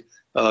diabetic,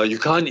 you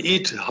can't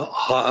eat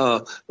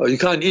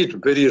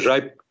very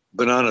ripe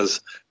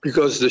bananas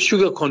because the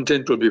sugar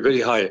content will be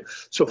very high.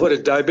 So for a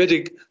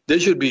diabetic, they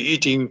should be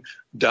eating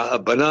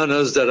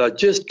bananas that are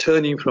just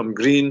turning from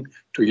green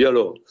to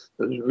yellow,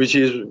 which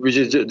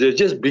is they're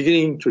just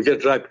beginning to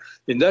get ripe.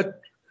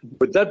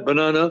 With that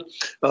banana,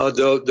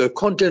 the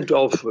content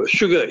of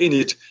sugar in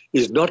it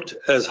is not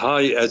as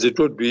high as it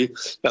would be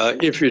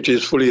if it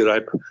is fully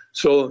ripe.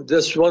 So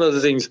that's one of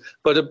the things.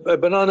 But a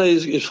banana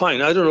is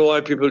fine. I don't know why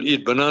people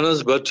eat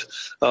bananas, but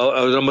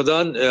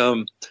Ramadan,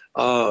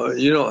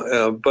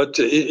 but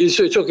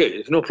it's okay.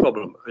 It's no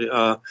problem.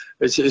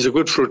 It's a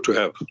good fruit to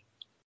have.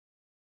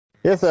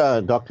 Yes,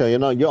 Doctor.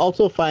 You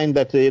also find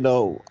that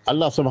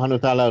Allah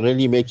Subhanahu wa Taala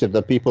really makes it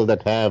the people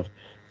that have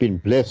been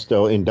blessed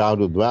or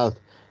endowed with wealth.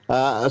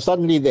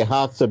 Suddenly their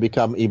hearts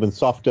become even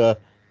softer,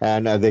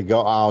 and they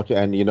go out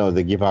and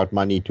they give out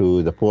money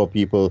to the poor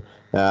people.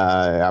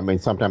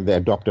 Sometimes they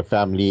adopt a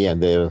family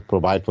and they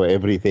provide for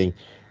everything.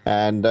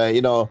 And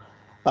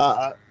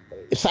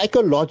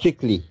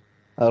psychologically,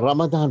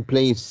 Ramadan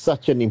plays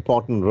such an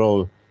important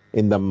role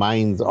in the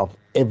minds of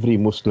every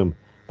Muslim.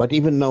 But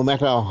even no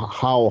matter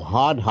how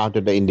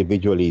hard-hearted the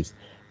individual is,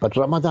 but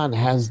Ramadan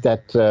has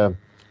that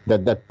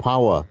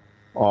power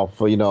of,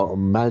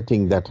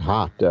 melting that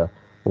heart.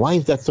 Why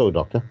is that so,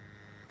 Doctor?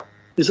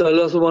 It's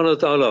Allah subhanahu wa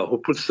ta'ala who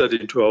puts that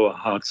into our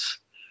hearts.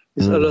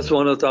 It's Allah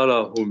subhanahu wa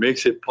ta'ala who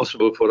makes it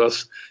possible for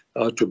us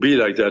to be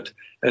like that.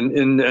 And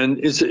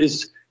it's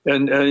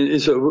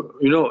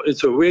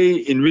a way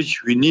in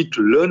which we need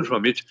to learn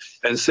from it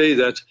and say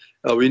that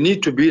we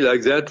need to be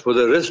like that for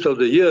the rest of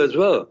the year as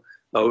well.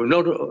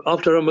 Not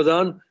after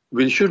Ramadan,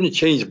 we shouldn't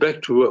change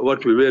back to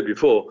what we were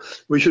before.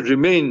 We should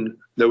remain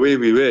the way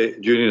we were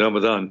during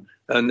Ramadan.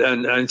 And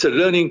it's a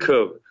learning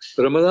curve.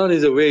 Ramadan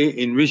is a way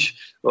in which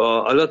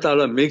Allah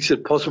Ta'ala makes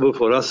it possible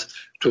for us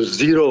to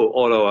zero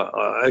all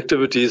our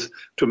activities,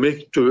 to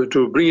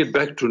bring it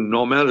back to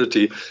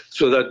normality,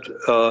 so that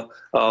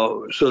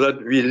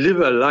we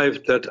live a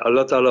life that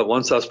Allah Ta'ala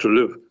wants us to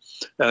live.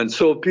 And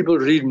so people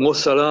read more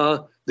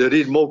salah, they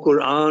read more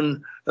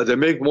Quran, they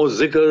make more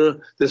zikr,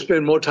 they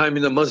spend more time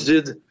in the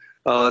masjid.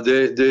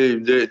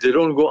 They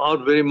don't go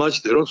out very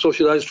much, they don't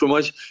socialize too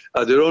much,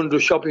 they don't do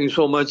shopping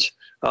so much.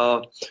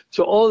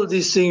 So all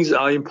these things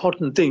are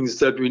important things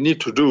that we need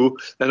to do.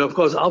 And of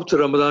course, after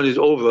Ramadan is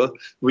over,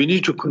 we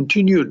need to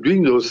continue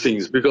doing those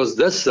things, because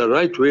that's the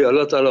right way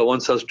Allah Ta'ala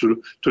wants us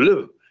to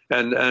live.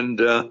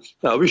 And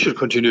we should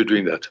continue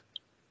doing that.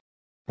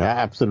 Yeah,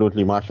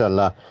 absolutely,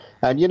 mashallah.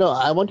 And,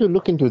 I want to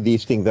look into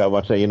these things,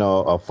 what,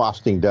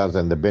 fasting does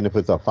and the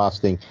benefits of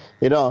fasting.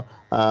 It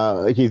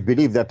is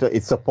believed that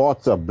it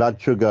supports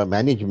blood sugar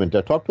management.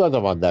 Talk to us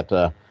about that,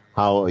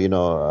 how,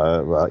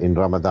 in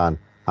Ramadan,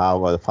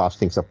 how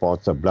fasting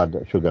supports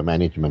blood sugar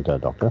management,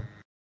 Doctor.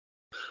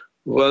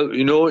 Well,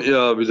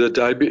 with the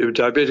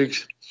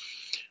diabetics,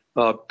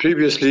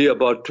 previously,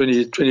 about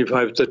 20,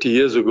 25, 30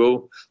 years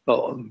ago,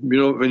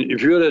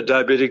 if you were a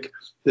diabetic,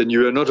 then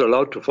you were not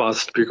allowed to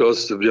fast,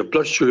 because your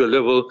blood sugar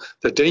level,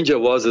 the danger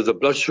was that the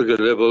blood sugar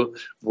level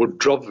would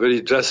drop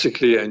very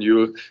drastically, and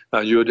you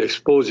would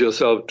expose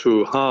yourself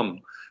to harm.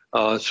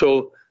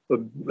 So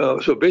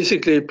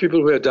basically, people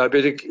who were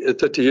diabetic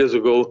 30 years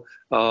ago,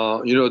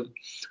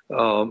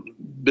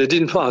 they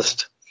didn't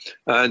fast.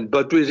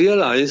 But we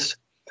realized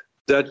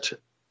that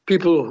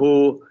people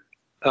who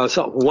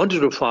wanted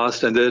to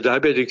fast and they're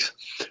diabetics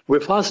were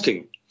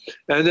fasting.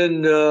 And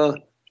then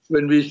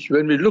when we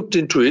looked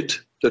into it,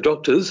 the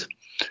doctors,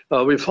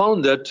 we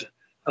found that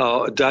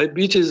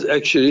diabetes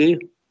actually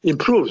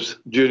improves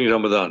during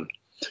Ramadan.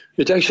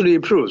 It actually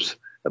improves,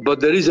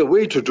 but there is a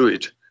way to do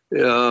it.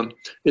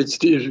 It's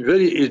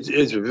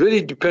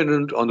very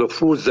dependent on the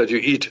foods that you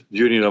eat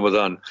during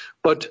Ramadan.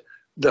 But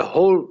the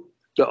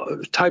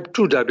type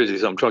 2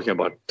 diabetes I'm talking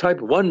about, type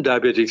 1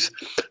 diabetics,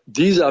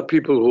 these are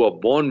people who are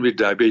born with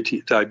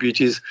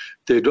diabetes.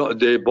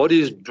 Their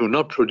bodies do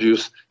not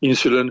produce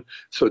insulin,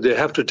 so they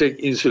have to take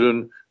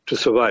insulin to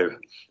survive.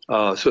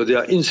 So they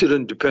are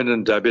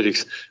insulin-dependent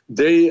diabetics.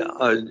 They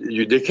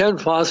can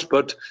fast,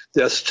 but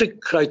there are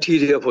strict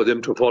criteria for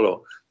them to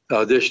follow.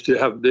 They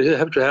have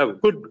to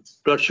have good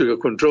blood sugar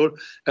control,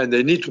 and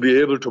they need to be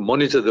able to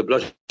monitor the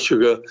blood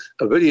sugar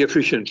very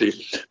efficiently.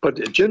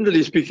 But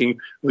generally speaking,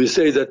 we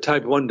say that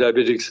type 1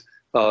 diabetics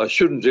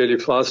shouldn't really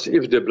fast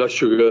if their blood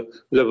sugar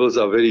levels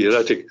are very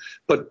erratic.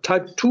 But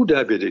type 2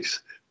 diabetics,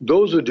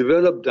 those who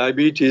develop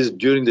diabetes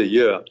during the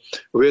year,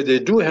 where they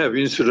do have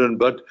insulin,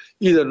 but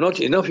either not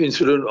enough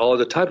insulin or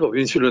the type of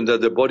insulin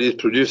that the body is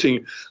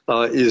producing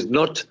is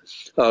not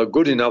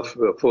good enough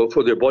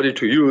for their body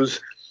to use,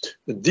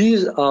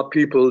 these are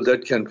people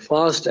that can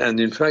fast,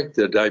 and in fact,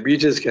 their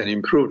diabetes can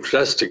improve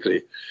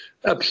drastically,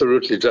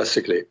 absolutely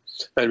drastically.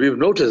 And we've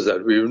noticed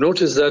that. We've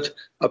noticed that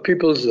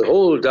people's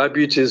whole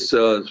diabetes,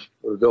 the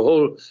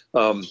whole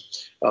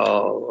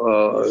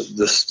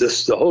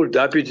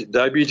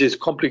diabetes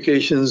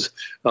complications,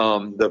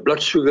 the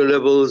blood sugar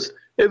levels,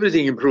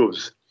 everything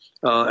improves.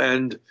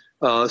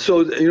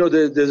 So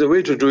there's a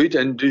way to do it,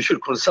 and you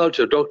should consult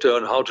your doctor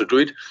on how to do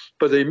it.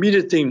 But the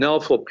immediate thing now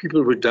for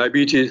people with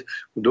diabetes,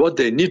 what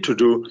they need to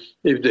do,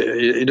 if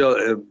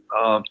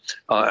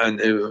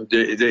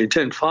they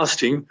intend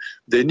fasting,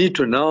 they need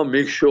to now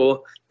make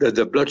sure that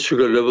the blood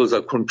sugar levels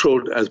are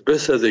controlled as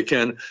best as they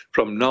can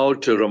from now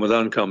till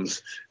Ramadan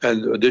comes.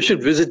 And they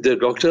should visit their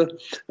doctor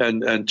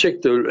and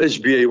check the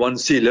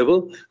HbA1c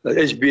level.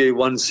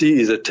 HbA1c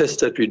is a test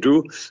that we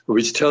do,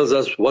 which tells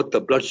us what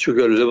the blood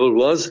sugar level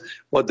was,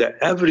 what the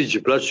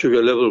average blood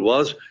sugar level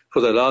was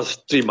for the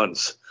last 3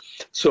 months.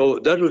 So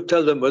that will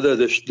tell them whether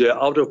they're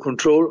out of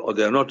control or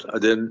they're not.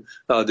 Then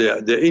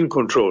they're in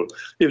control.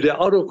 If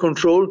they're out of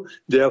control,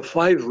 they have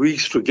 5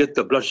 weeks to get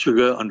the blood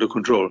sugar under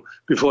control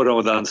before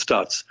Ramadan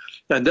starts.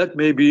 And that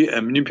may be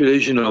a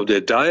manipulation of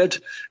their diet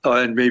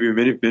and maybe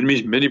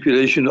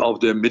manipulation of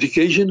their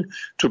medication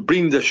to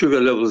bring the sugar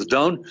levels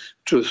down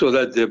so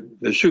that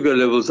the sugar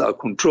levels are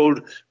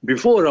controlled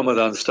before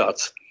Ramadan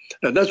starts.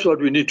 And that's what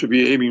we need to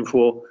be aiming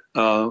for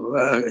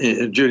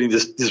during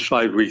this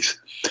 5 weeks.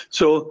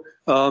 So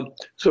a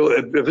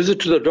visit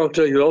to the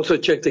doctor, you also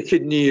check the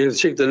kidney, you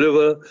check the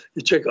liver,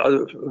 you check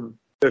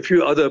a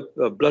few other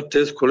blood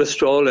tests,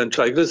 cholesterol and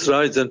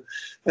triglycerides, and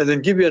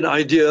then give you an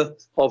idea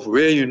of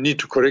where you need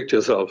to correct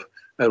yourself.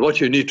 and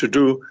what you need to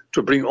do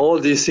to bring all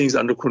these things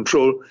under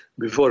control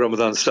before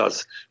Ramadan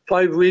starts.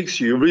 5 weeks,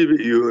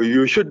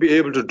 you should be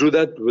able to do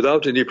that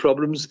without any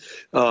problems,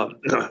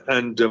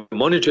 and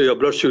monitor your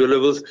blood sugar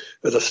levels.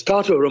 At the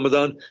start of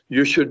Ramadan,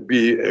 you should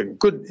be in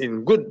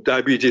good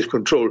diabetes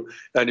control,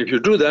 and if you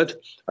do that,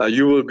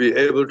 you will be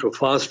able to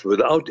fast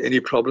without any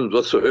problems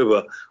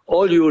whatsoever.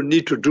 All you will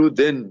need to do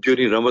then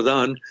during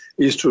Ramadan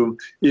is to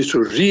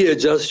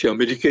readjust your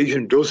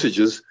medication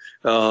dosages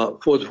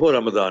for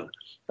Ramadan.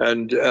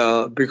 And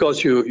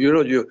because you're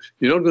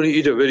not going to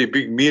eat a very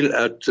big meal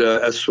at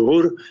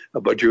suhoor,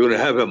 but you're going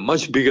to have a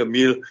much bigger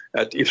meal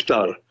at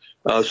iftar.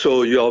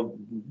 So your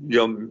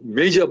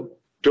major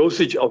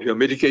dosage of your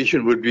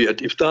medication would be at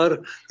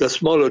iftar. The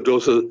smaller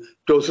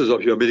doses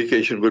of your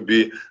medication would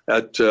be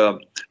at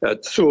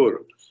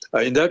suhoor.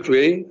 In that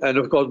way, and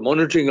of course,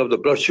 monitoring of the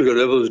blood sugar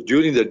levels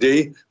during the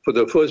day for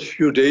the first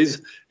few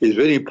days is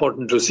very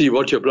important to see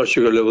what your blood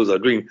sugar levels are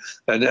doing.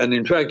 And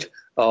in fact,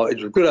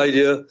 it's a good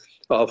idea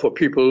for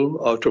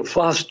people to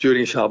fast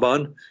during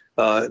Shaban,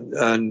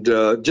 and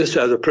just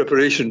as a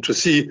preparation to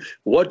see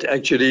what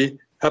actually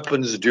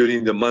happens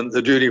during the month,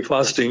 during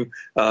fasting,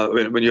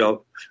 when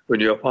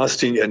you're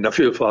fasting and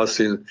nafil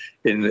fasting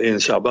in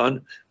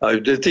Shaban.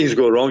 If things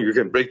go wrong, you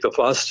can break the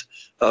fast,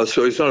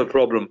 so it's not a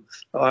problem.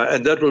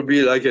 And that will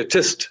be like a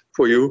test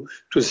for you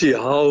to see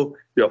how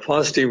your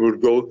fasting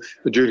would go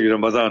during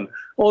Ramadan.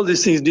 All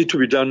these things need to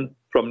be done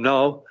from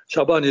now.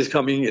 Shaban is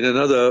coming in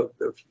another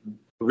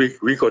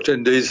week or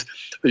 10 days.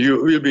 You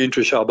will be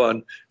into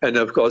Shaban, and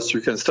of course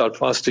you can start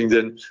fasting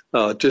then,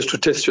 just to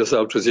test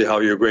yourself to see how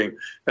you're going.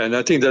 And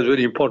I think that's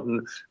very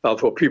important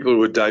for people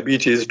with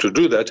diabetes to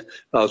do that,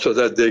 so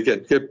that they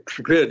can get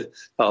prepared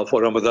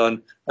for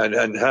Ramadan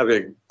and have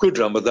a good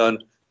Ramadan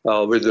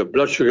with the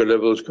blood sugar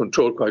levels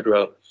controlled quite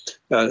well.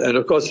 And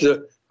of course,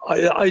 the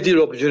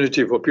ideal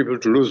opportunity for people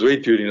to lose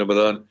weight during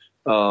Ramadan.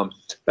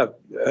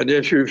 And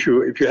if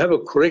you have a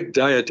correct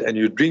diet and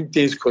you drink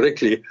things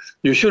correctly,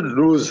 you should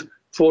lose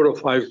 4 or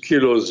 5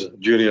 kilos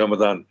during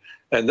Ramadan,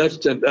 and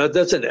that's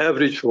an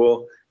average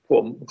for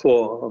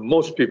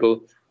most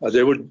people.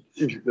 They would,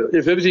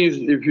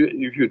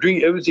 if you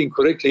drink everything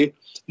correctly,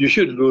 you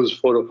should lose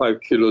 4 or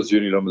 5 kilos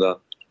during Ramadan.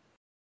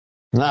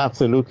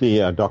 Absolutely,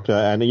 doctor.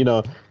 And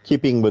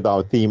keeping with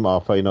our theme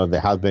of the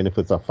health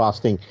benefits of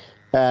fasting,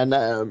 and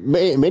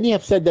many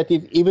have said that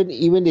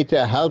it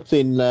helps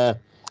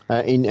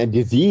in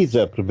disease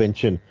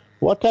prevention.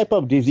 What type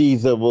of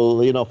disease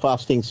will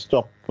fasting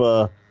stop?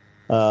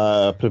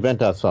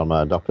 Prevent us from,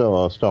 doctor,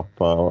 or stop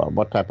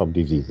what type of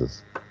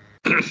diseases?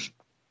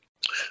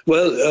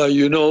 Well,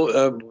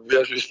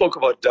 we spoke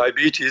about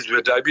diabetes,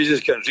 where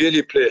diabetes can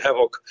really play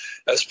havoc,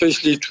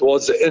 especially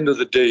towards the end of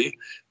the day,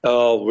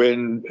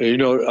 when,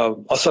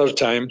 asar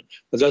time.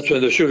 That's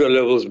when the sugar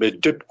levels may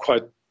dip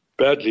quite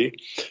badly.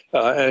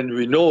 And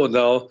we know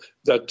now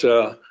that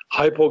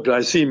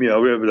hypoglycemia,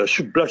 where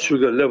the blood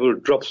sugar level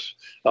drops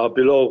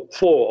below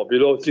 4 or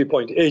below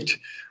 3.8,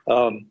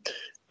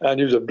 and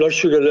if the blood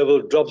sugar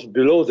level drops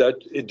below that,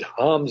 it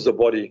harms the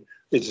body.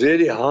 It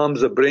really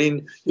harms the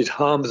brain, it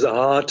harms the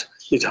heart,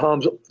 it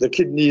harms the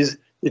kidneys,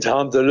 it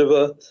harms the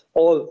liver,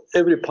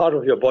 every part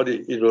of your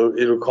body it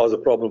will cause a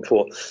problem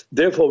for.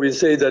 Therefore, we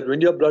say that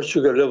when your blood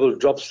sugar level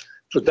drops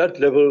to that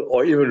level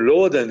or even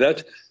lower than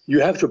that,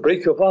 you have to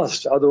break your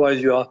fast.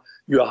 Otherwise, you are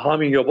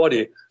harming your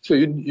body. So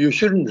you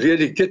shouldn't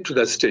really get to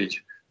that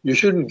stage. You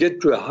shouldn't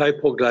get to a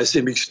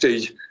hypoglycemic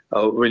stage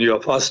when you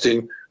are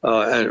fasting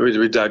and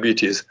with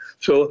diabetes.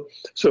 So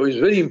it's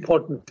very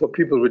important for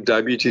people with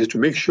diabetes to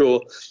make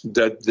sure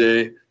that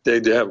they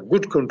have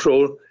good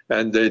control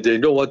and they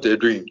know what they're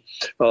doing.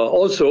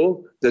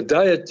 Also, the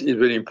diet is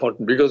very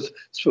important because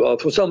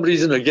for some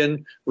reason,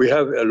 again, we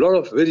have a lot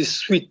of very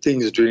sweet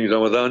things during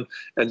Ramadan,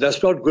 and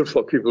that's not good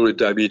for people with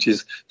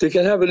diabetes. They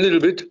can have a little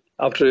bit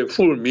after a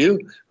full meal,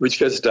 which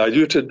gets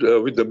diluted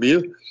with the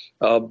meal,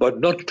 but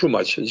not too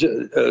much.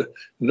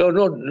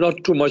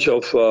 Not too much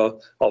of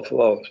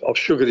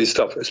sugary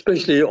stuff,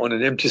 especially on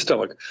an empty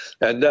stomach.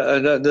 And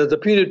the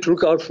period to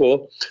look out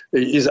for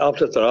is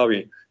after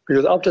Taraweeh,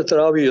 because after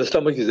Taraweeh your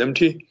stomach is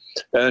empty,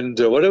 and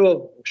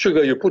whatever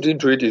sugar you put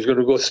into it is going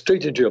to go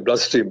straight into your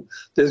bloodstream.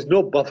 There's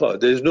no buffer.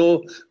 There's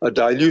no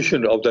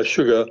dilution of that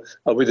sugar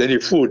with any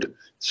food.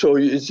 So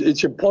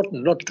it's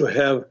important not to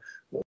have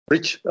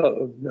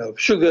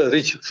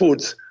sugar-rich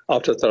foods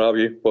after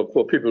Taraweeh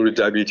for people with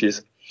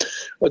diabetes.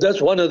 But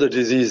that's one of the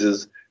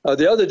diseases.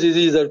 The other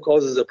disease that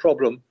causes a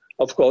problem,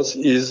 of course,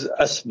 is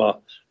asthma.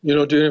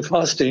 During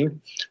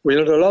fasting, we're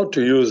not allowed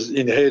to use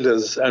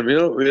inhalers, and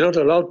we're not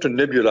allowed to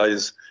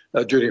nebulize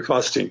during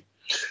fasting.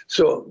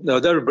 So now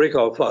that will break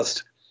our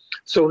fast.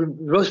 So we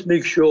must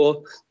make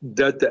sure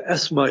that the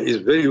asthma is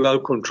very well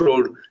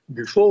controlled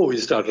before we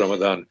start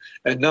Ramadan.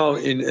 And now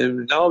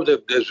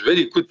there's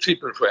very good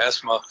treatment for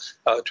asthma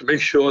to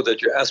make sure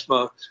that your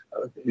asthma,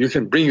 you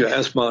can bring your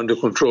asthma under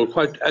control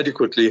quite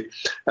adequately.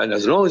 And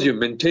as long as you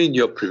maintain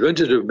your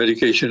preventative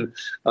medication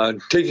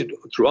and take it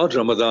throughout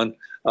Ramadan,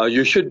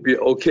 you should be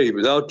okay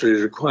without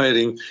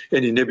requiring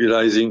any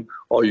nebulizing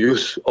or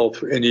use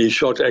of any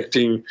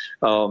short-acting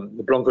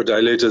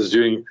bronchodilators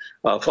during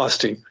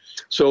fasting.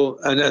 So,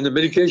 and the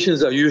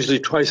medications are usually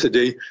twice a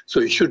day, so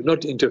it should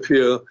not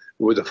interfere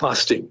with the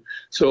fasting.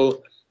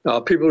 So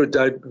people with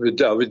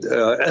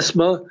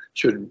asthma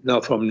should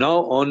now, from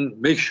now on,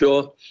 make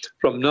sure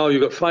from now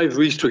you've got 5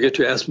 weeks to get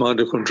your asthma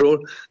under control,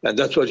 and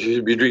that's what you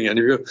should be doing. And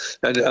if you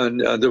and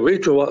the way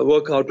to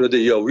work out whether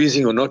you're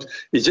wheezing or not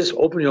is just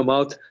open your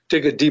mouth,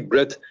 take a deep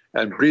breath,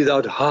 and breathe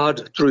out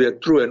hard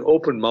through an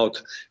open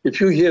mouth. If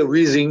you hear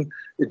wheezing,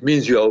 it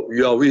means you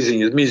are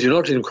wheezing. It means you're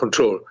not in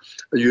control.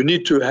 You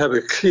need to have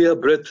a clear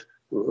breath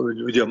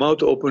with your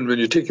mouth open. When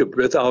you take your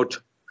breath out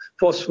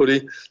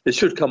forcefully, it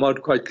should come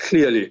out quite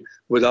clearly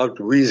without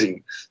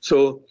wheezing.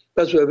 So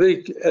that's a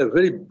very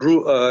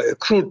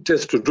crude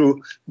test to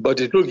do, but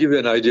it will give you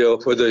an idea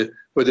of whether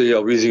you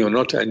are wheezing or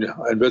not, and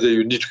whether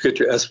you need to get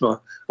your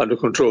asthma under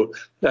control.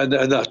 And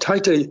the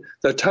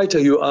tighter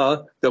you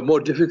are, the more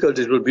difficult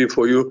it will be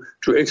for you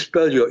to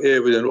expel your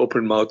air with an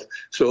open mouth.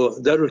 So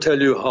that will tell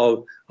you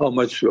how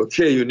much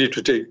care you need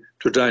to take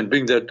to try and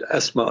bring that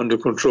asthma under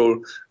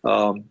control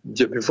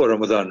before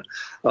Ramadan.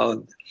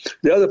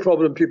 The other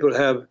problem people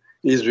have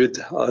is with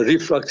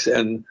reflux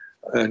and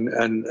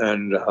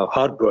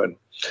heartburn.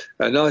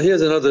 And now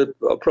here's another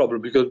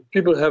problem, because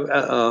people have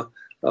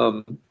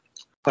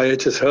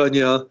hiatus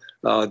hernia,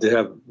 they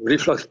have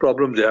reflux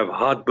problems, they have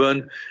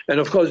heartburn, and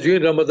of course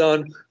during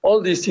Ramadan all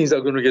these things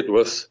are going to get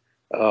worse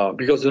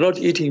because they're not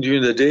eating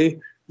during the day.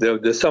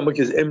 The stomach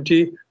is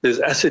empty, there's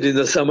acid in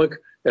the stomach,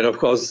 and of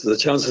course the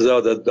chances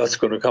are that that's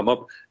going to come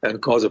up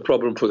and cause a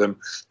problem for them.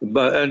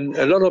 And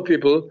a lot of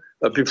people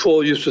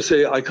before used to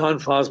say, I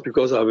can't fast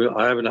because I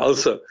have an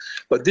ulcer.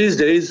 But these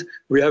days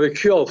we have a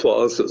cure for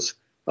ulcers.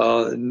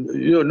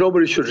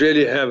 Nobody should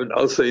really have an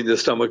ulcer in the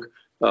stomach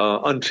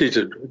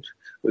untreated.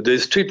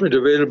 There's treatment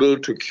available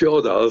to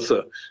cure the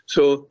ulcer.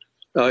 So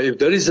if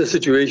there is a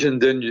situation,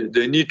 then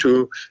they need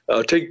to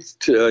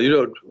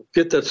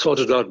get that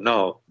sorted out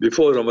now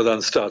before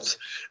Ramadan starts.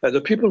 And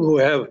the people who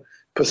have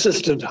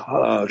persistent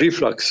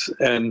reflux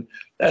and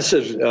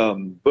acid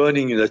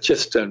burning in the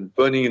chest and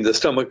burning in the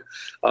stomach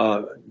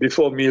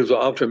before meals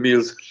or after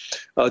meals,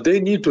 they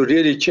need to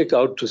really check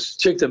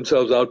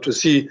themselves out to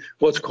see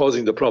what's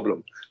causing the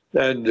problem,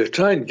 and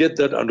try and get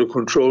that under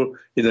control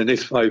in the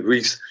next 5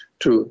 weeks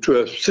to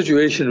a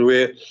situation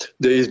where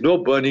there is no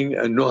burning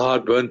and no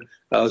heartburn,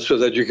 so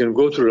that you can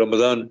go through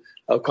Ramadan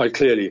quite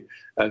clearly.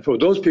 And for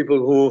those people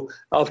who,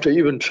 after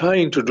even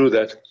trying to do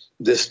that,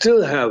 they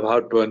still have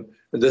heartburn,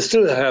 and they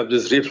still have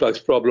this reflux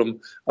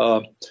problem,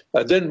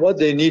 and then what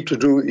they need to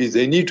do is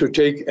they need to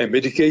take a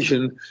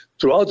medication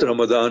throughout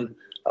Ramadan,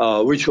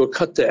 which will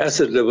cut the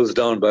acid levels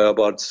down by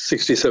about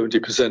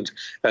 60-70%.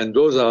 And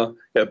those are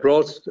a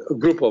broad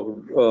group of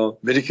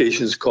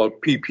medications called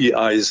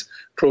PPIs,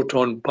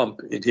 proton pump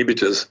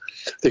inhibitors.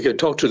 They can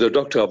talk to the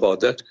doctor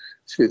about that.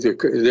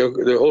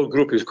 The whole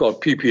group is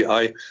called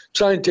PPI.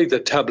 Try and take the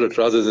tablet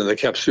rather than the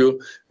capsule.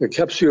 The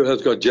capsule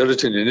has got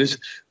gelatin in it.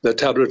 The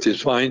tablet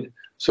is fine.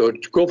 So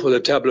go for the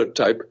tablet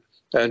type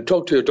and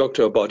talk to your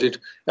doctor about it.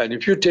 And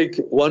if you take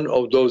one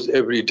of those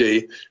every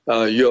day,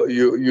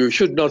 you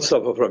should not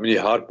suffer from any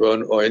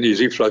heartburn or any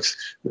reflux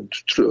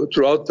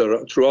throughout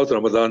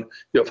Ramadan.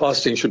 Your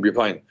fasting should be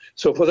fine.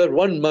 So for that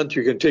 1 month,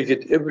 you can take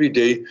it every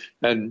day,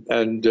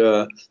 and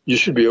you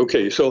should be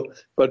okay. So,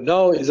 but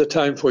now is the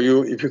time for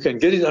you. If you can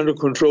get it under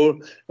control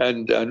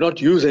and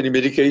not use any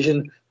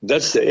medication,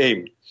 that's the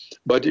aim.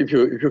 But if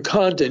you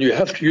can't and you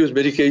have to use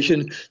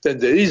medication, then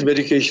there is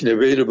medication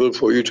available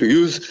for you to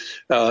use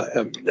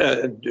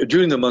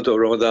during the month of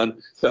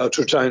Ramadan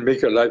to try and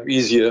make your life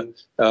easier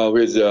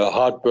with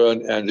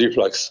heartburn and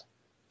reflux.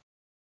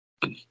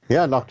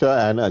 Yeah, doctor,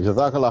 and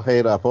Jazakallah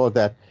khair for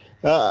that.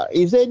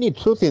 Is there any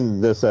truth in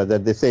this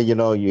that they say,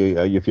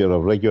 if you're a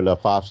regular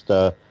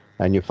faster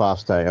and you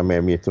fast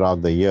maybe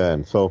throughout the year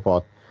and so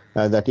forth,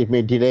 that it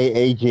may delay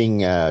aging,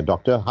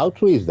 doctor? How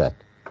true is that?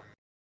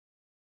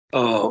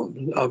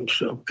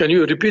 Can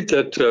you repeat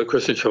that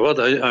question,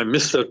 Shafaat? I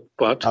missed that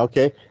part.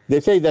 Okay.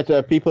 They say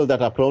that people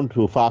that are prone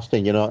to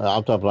fasting,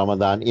 out of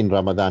Ramadan, in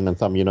Ramadan, and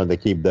some, they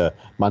keep the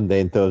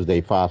Monday and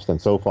Thursday fast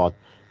and so forth,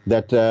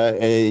 that,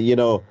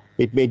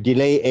 it may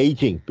delay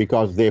aging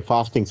because they're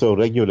fasting so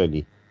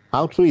regularly.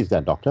 How true is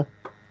that, doctor?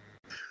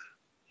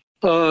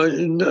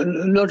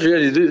 Not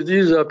really.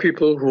 These are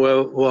people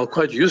who are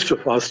quite used to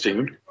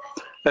fasting,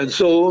 and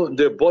so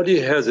their body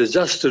has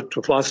adjusted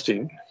to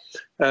fasting,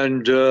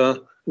 and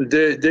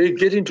they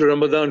get into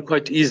Ramadan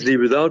quite easily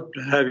without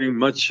having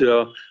much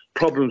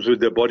problems with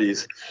their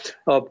bodies.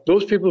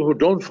 Those people who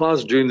don't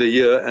fast during the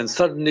year and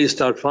suddenly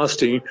start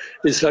fasting,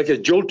 it's like a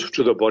jolt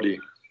to the body.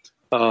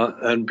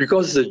 And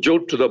because it's a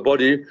jolt to the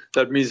body,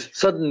 that means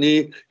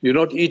suddenly you're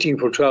not eating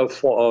for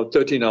 12 or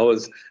 13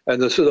 hours.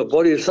 And so the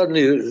body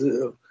suddenly,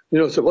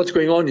 so what's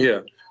going on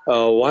here?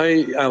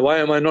 why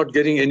am I not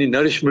getting any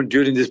nourishment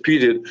during this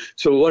period?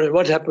 So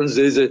what happens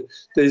is there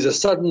is a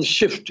sudden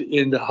shift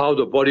in how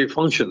the body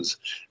functions.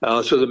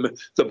 So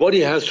the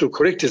body has to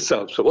correct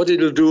itself. So what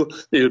it'll do,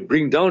 it'll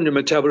bring down your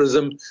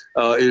metabolism.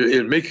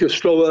 It'll make you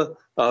slower.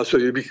 So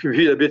you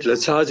feel a bit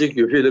lethargic,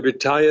 you feel a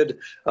bit tired,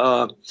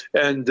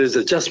 and there's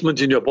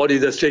adjustment in your body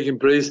that's taking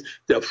place.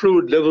 There are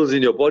fluid levels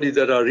in your body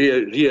that are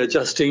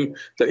readjusting,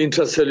 the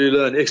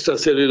intracellular and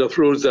extracellular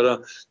fluids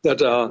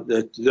that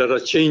are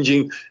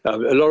changing. A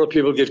lot of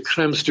people get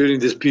cramps during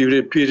this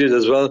period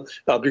as well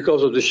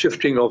because of the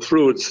shifting of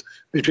fluids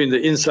between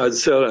the inside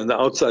cell and the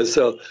outside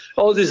cell.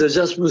 All these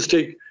adjustments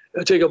take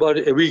about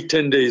a week,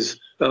 10 days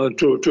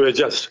to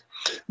adjust.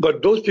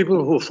 But those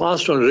people who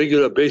fast on a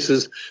regular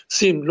basis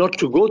seem not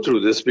to go through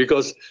this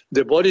because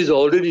their bodies are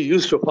already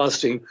used to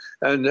fasting,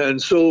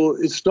 and so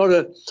it's not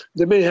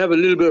they may have a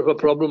little bit of a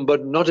problem,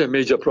 but not a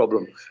major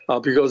problem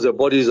because their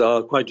bodies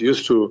are quite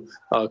used to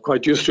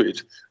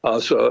it.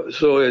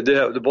 So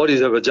the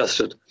bodies have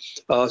adjusted.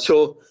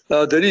 So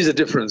there is a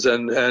difference,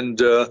 and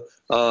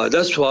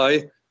that's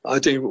why I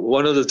think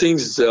one of the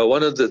things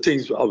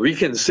we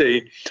can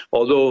say,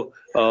 although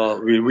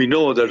we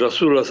know that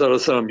Rasulullah Sallallahu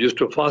Alaihi Wasallam used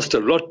to fast a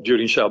lot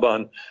during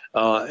Shaban,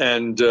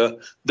 and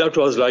that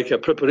was like a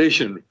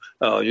preparation,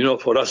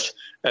 for us.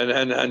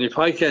 And if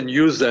I can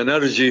use the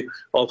analogy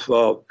of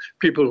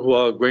people who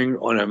are going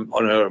on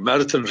a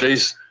marathon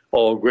race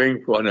or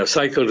going on a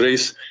cycle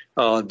race,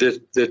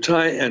 they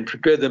try and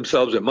prepare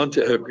themselves a month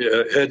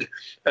ahead,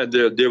 and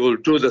they will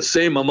do the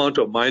same amount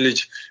of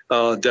mileage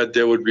that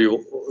they would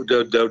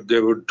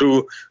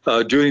do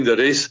during the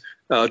race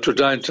to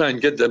try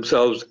and get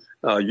themselves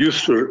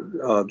used to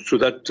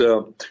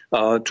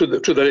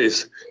the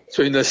race.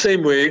 So in the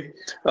same way,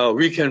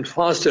 we can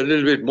fast a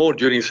little bit more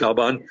during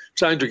Shaban,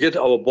 trying to get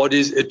our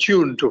bodies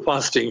attuned to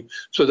fasting,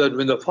 so that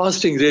when the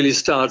fasting really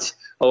starts,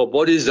 our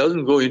bodies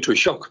doesn't go into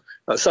shock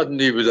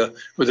suddenly with the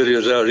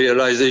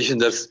realization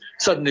that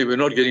suddenly we're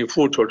not getting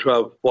food for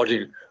 12,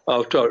 14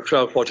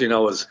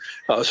 hours.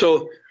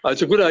 So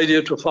it's a good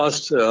idea to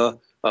fast. So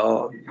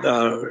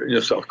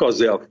of course,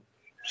 there are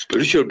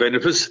spiritual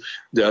benefits.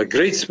 There are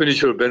great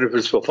spiritual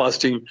benefits for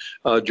fasting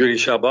during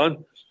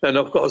Shaban. And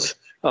of course,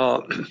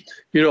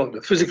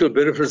 the physical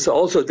benefits are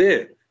also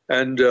there.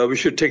 And we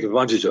should take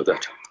advantage of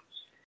that.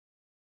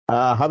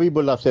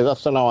 Habibullah says,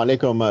 Assalamu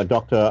alaikum,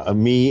 Doctor.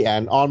 Me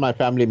and all my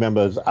family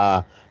members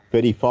are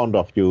very fond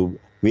of you.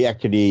 We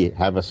actually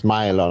have a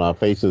smile on our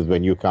faces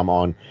when you come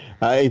on.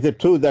 Is it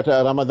true that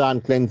Ramadan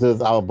cleanses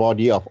our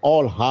body of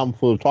all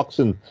harmful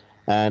toxins,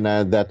 and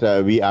that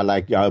we are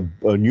like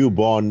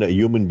newborn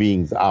human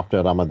beings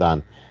after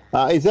Ramadan?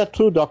 Is that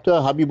true, Doctor?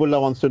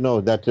 Habibullah wants to know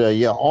that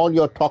all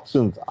your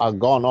toxins are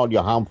gone, all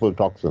your harmful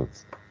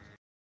toxins.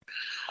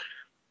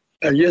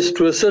 Yes,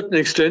 to a certain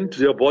extent,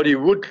 your body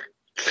would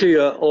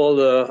clear all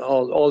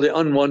the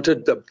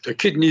unwanted. The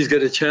kidneys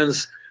get a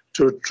chance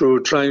to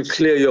try and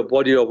clear your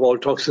body of all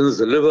toxins.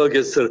 The liver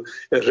gets a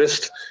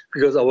rest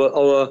because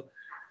our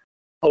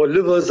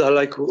livers are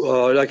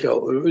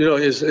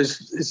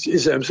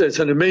it's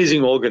an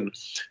amazing organ.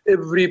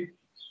 Every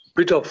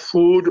bit of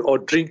food or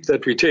drink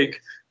that we take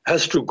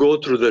has to go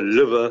through the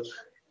liver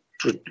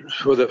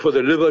for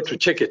the liver to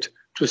check it,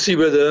 to see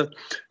whether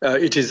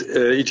it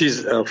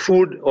is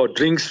food or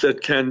drinks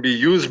that can be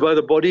used by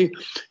the body.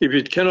 If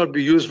it cannot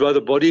be used by the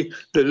body,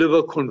 the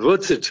liver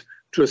converts it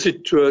to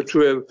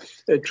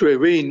a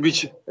way in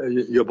which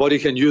your body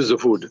can use the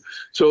food.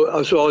 So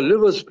our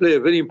livers play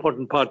a very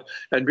important part.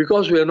 And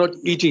because we are not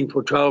eating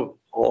for 12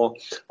 or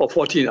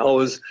 14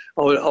 hours,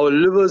 our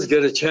livers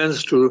get a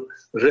chance to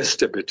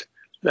rest a bit.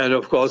 And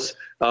of course,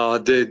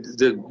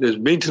 there's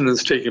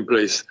maintenance taking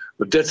place.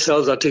 The dead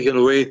cells are taken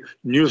away,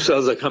 new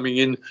cells are coming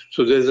in,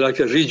 so there's like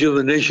a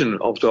rejuvenation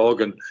of the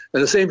organ.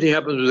 And the same thing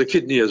happens with the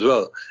kidney as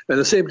well. And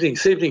the same thing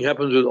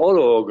happens with all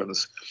our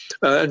organs.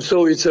 And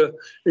so it's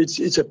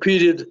a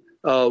period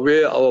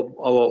where our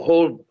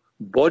whole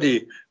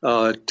body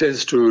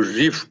tends to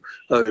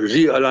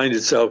realign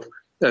itself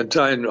and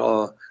try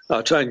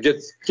and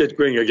get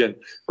going again.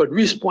 But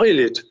we spoil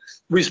it.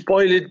 We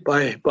spoil it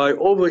by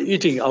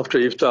overeating after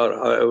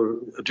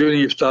iftar,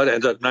 during iftar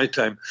and at night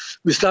time.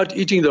 We start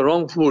eating the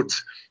wrong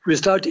foods. We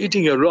start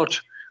eating a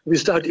lot. We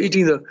start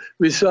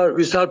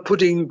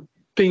putting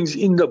things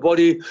in the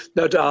body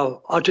that are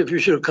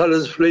artificial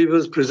colors,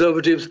 flavors,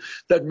 preservatives,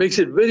 that makes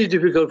it very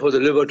difficult for the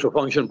liver to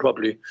function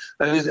properly.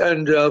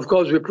 And of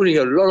course, we're putting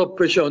a lot of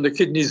pressure on the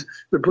kidneys.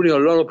 We're putting a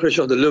lot of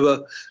pressure on the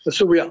liver.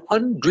 So we are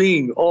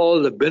undoing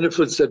all the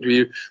benefits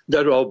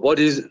that our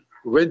bodies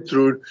went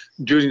through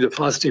during the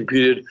fasting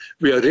period.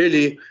 We are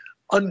really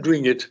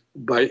undoing it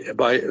by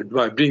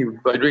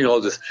doing all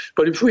this.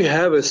 But if we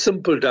have a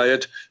simple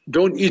diet,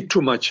 don't eat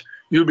too much,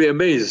 you'll be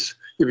amazed.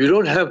 if you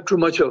don't have too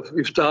much of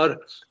iftar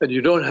and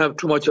you don't have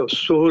too much of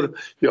suhoor,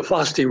 your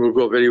fasting will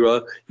go very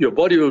well. Your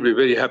body will be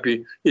very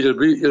happy. It'll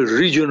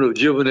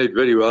rejuvenate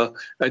very well,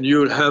 and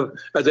you will have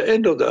at the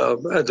end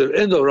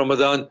of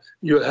Ramadan,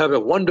 you'll have a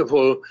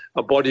wonderful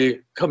body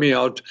coming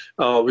out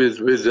with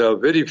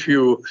very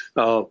few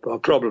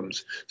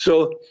problems.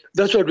 So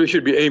that's what we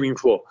should be aiming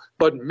for.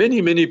 But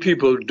many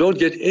people don't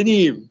get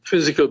any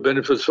physical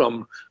benefits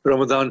from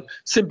Ramadan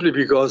simply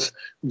because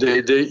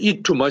they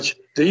eat too much,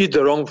 they eat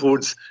the wrong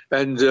foods,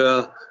 and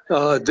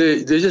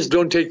they just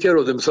don't take care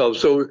of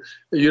themselves. So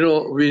we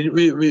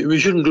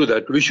shouldn't do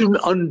that. We shouldn't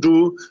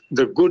undo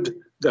the good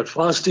that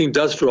fasting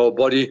does to our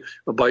body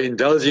by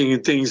indulging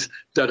in things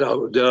that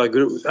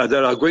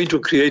are going to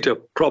create a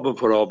problem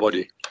for our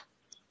body.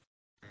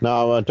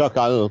 Now, Doc,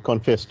 I'll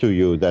confess to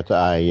you that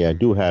I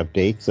do have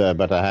dates,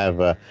 but I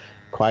have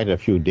quite a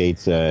few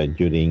dates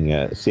during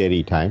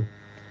Sehri time.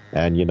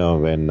 And,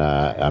 when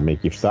I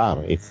make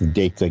iftar, it's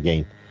dates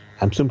again.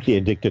 I'm simply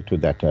addicted to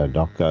that,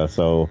 Doc.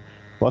 So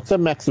what's the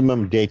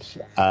maximum dates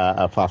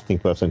a fasting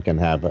person can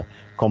have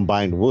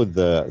combined with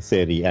the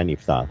Sehri and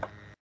iftar?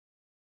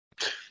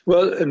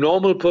 Well, a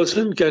normal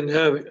person can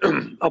have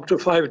up to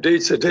 5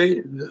 dates a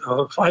day,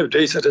 5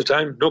 days at a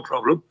time, no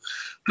problem.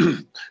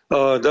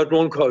 That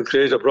won't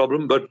create a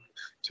problem. But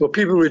for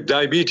people with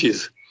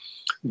diabetes,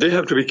 they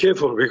have to be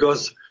careful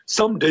because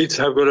some dates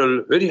have got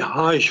a very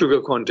high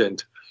sugar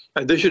content,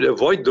 and they should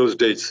avoid those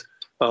dates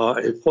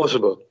if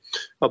possible.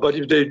 But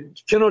if they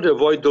cannot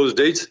avoid those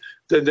dates,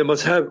 then they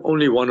must have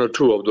only 1 or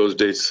 2 of those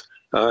dates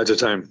at a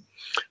time.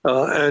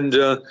 And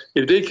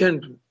if they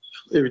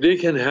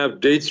can have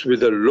dates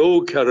with a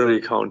low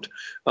calorie count,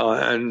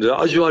 and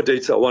ajwa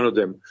dates are one of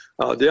them.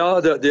 There are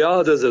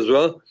others as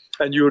well,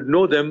 and you would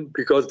know them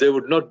because they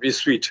would not be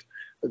sweet.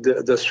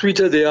 The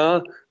sweeter they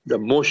are, the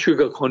more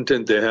sugar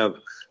content they have.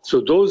 So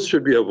those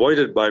should be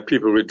avoided by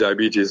people with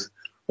diabetes.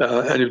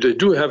 And if they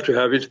do have to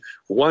have it,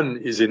 1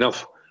 is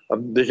enough.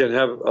 They can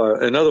have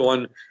another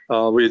one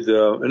with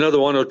another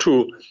 1 or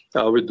 2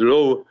 with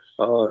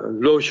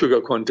low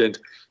sugar content.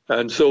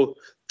 And so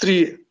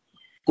 3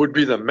 would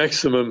be the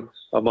maximum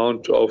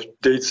amount of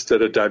dates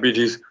that a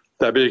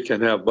diabetic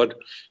can have. But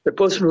a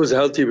person who's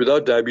healthy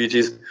without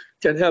diabetes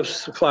can have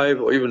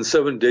 5 or even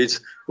 7 dates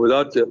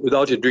without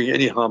it doing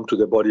any harm to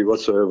their body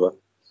whatsoever.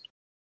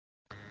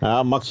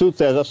 Maqsood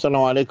says,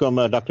 Assalamu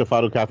alaikum, Dr.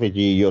 Farouk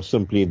Hafejee, you're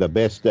simply the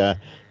best.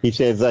 He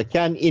says,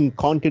 can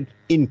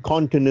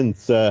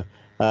incontinence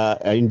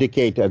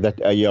indicate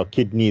that your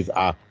kidneys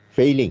are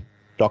failing?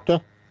 Doctor?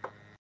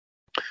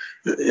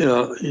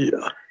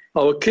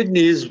 Our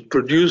kidneys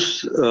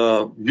produce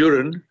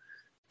urine,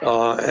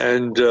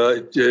 and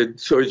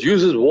so it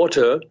uses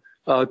water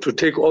to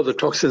take all the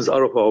toxins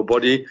out of our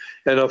body.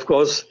 And of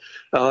course,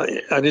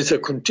 and it's a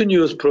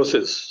continuous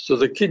process. So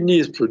the kidney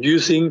is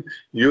producing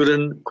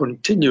urine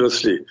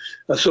continuously.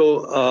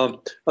 So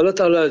Allah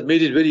Ta'ala has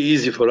made it very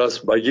easy for us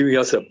by giving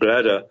us a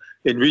bladder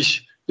in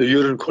which the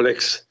urine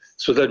collects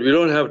so that we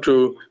don't have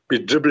to be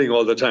dribbling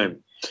all the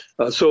time.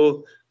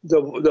 So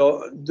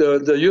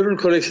the urine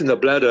collects in the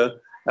bladder,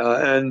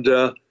 and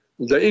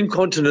the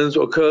incontinence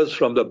occurs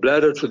from the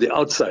bladder to the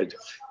outside.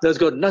 That's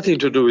got nothing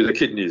to do with the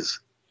kidneys.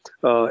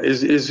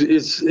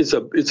 It's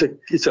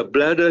a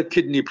bladder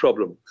kidney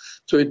problem.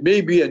 So it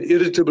may be an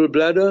irritable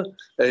bladder,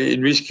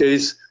 in which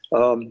case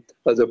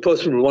the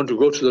person will want to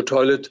go to the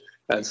toilet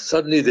and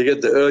suddenly they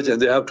get the urge and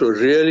they have to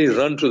really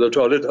run to the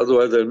toilet,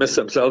 otherwise they'll mess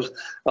themselves.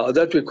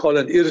 That we call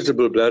an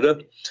irritable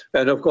bladder.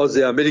 And of course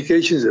there are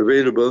medications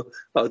available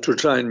to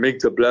try and make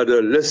the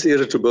bladder less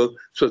irritable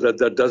so that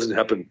that doesn't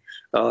happen.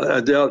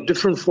 And there are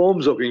different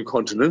forms of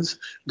incontinence,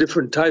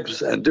 different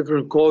types and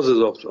different causes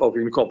of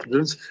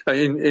incontinence,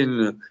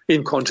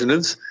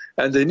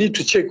 and they need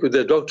to check with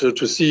their doctor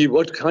to see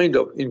what kind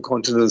of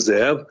incontinence they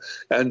have.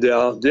 And there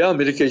are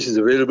medications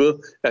available,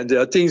 and there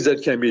are things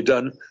that can be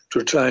done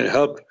to try and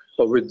help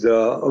with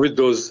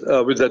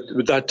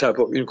that type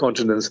of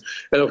incontinence.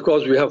 And of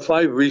course, we have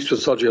 5 weeks to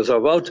sort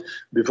yourself out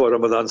before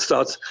Ramadan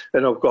starts.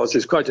 And of course,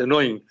 it's quite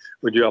annoying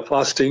when you are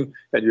fasting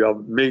and you are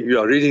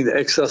reading the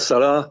extra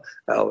salah.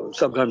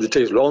 Sometimes it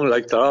takes long,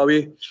 like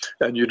Taraweeh,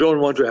 and you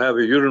don't want to have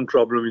a urine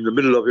problem in the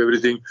middle of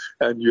everything,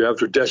 and you have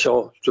to dash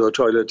off to the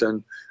toilet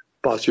and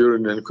pass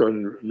urine and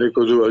make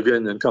wudu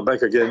again and come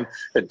back again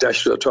and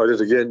dash to the toilet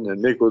again and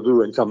make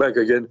wudu and come back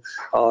again.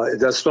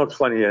 That's not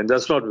funny, and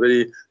that's not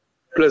very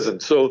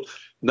pleasant. So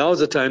now's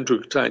the time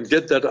to try and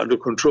get that under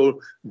control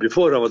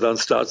before Ramadan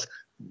starts.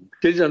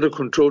 Get it under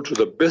control to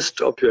the best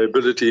of your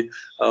ability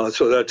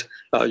so that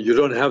you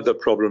don't have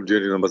that problem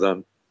during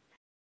Ramadan.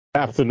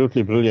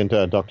 Absolutely brilliant,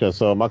 Doctor.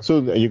 So,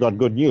 Maqsood, you got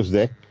good news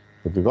there.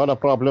 If you got a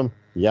problem,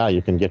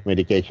 you can get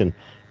medication.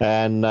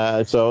 And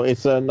so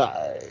it's not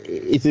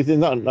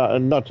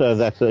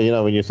that,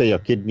 when you say your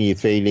kidney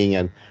is failing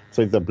and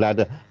so it's the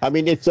bladder. I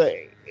mean, it's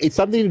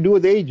something to do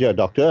with age,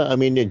 Doctor. I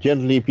mean,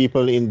 generally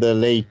people in the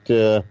late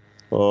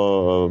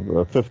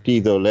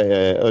 50s or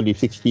early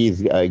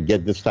 60s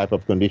get this type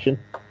of condition.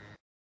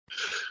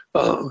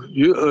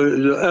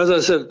 As I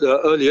said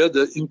earlier,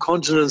 the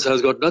incontinence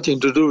has got nothing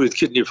to do with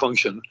kidney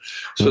function.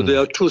 So they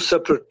are two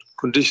separate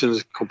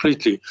conditions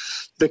completely.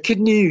 The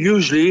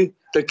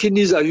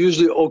kidneys are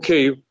usually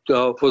okay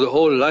for the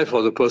whole life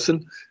of the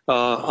person,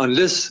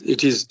 unless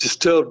it is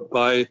disturbed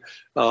by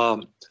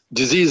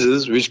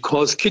diseases which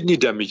cause kidney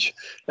damage.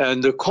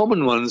 And the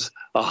common ones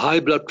are high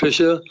blood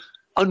pressure,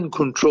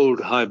 uncontrolled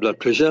high blood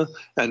pressure,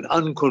 and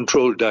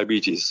uncontrolled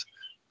diabetes.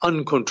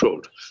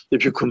 Uncontrolled.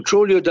 If you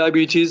control your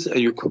diabetes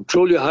and you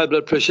control your high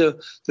blood pressure,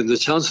 then the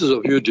chances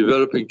of you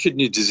developing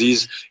kidney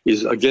disease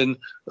is again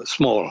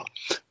small.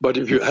 But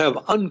if you have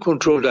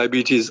uncontrolled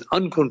diabetes,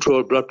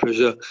 uncontrolled blood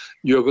pressure,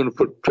 you're going to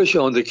put pressure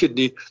on the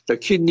kidney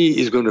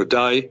is going to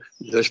die.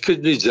 The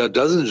kidney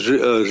doesn't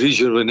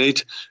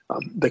rejuvenate.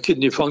 The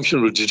kidney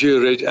function will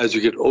deteriorate as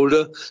you get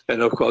older,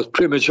 and of course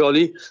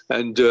prematurely,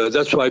 and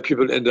that's why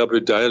people end up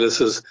with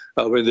dialysis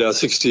when they are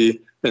 60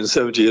 and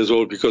 70 years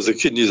old, because the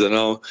kidneys are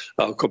now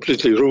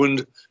completely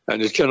ruined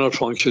and it cannot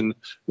function,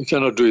 it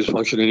cannot do its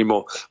function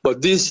anymore.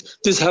 But this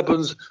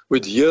happens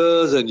with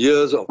years and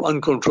years of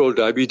uncontrolled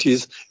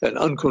diabetes and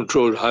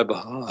uncontrolled high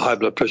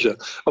blood pressure.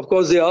 Of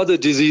course, there are other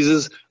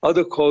diseases,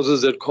 other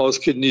causes that cause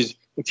kidney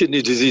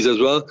disease as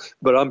well,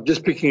 but I'm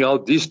just picking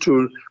out these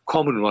two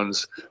common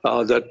ones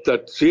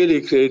that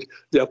really create.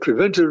 They are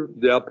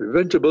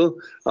preventable.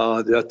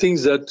 There are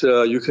things that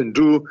you can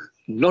do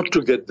not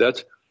to get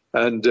that,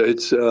 and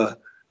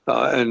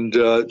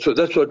so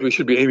that's what we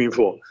should be aiming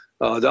for.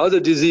 The other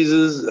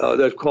diseases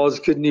that cause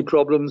kidney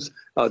problems,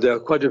 there are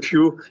quite a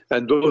few,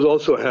 and those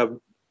also have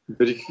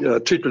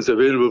treatments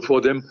available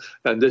for them,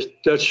 and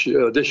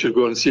they should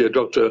go and see a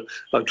doctor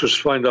to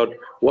find out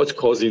what's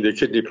causing the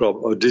kidney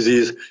problem or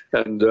disease,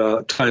 and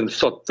try and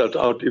sort that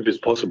out if it's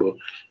possible.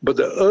 But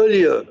the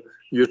earlier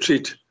you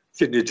treat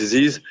kidney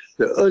disease,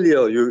 the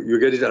earlier you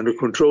get it under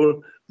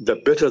control, the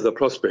better the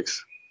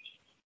prospects.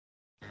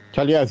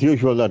 Chalia, as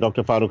usual,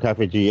 Dr. Farouk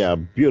Hafejee, a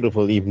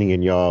beautiful evening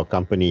in your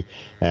company,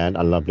 and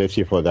Allah bless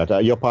you for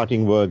that. Your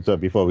parting words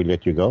before we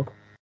let you go?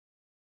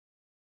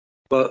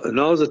 Well,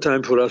 now's the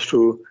time for us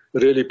to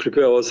really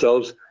prepare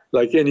ourselves.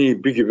 Like any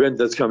big event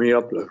that's coming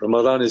up, like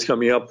Ramadan is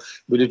coming up,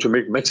 we need to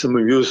make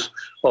maximum use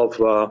of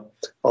that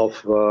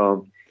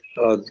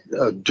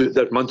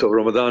month of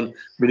Ramadan.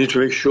 We need to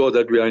make sure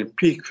that we are in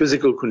peak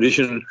physical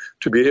condition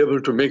to be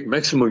able to make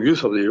maximum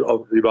use of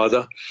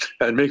ibadah,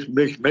 and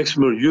make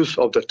maximum use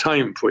of the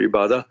time for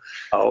ibadah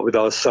with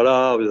our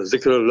salah, with our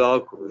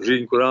zikrullah,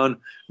 reading Quran.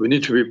 We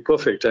need to be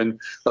perfect, and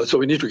so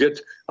we need to get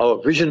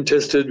our vision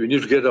tested. We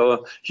need to get our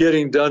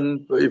hearing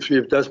done, if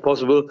that's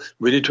possible.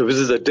 We need to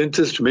visit the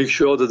dentist to make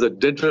sure that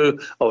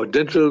our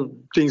dental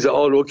things are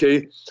all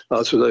okay,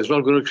 so that it's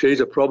not going to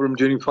create a problem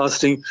during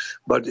fasting.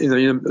 But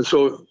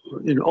so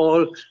in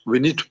all, we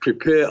need to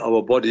prepare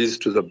our bodies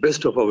to the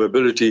best of our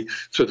ability,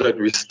 so that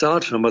we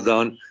start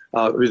Ramadan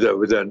with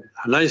a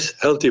nice,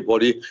 healthy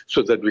body,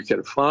 so that we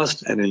can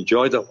fast and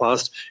enjoy the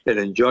fast and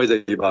enjoy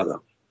the ibadah.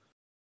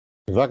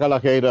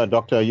 Jazakallah khair,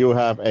 Doctor. You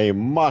have a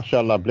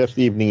mashallah blessed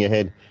evening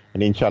ahead,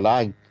 and inshallah,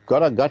 I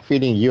got a gut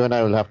feeling you and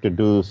I will have to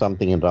do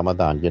something in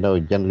Ramadan.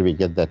 Generally we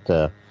get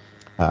that,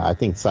 I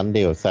think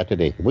Sunday or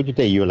Saturday. Which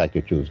day you like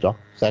to choose, Doc?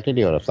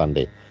 Saturday or a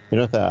Sunday?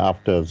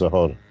 After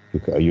Zuhur,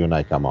 you and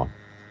I come on.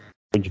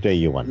 Which day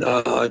you want?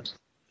 I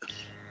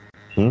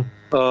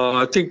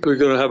think we're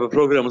going to have a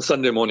program on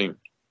Sunday morning.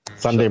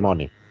 Sunday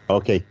morning.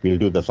 Okay, we'll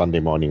do the Sunday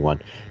morning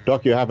one.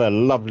 Doc, you have a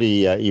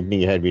lovely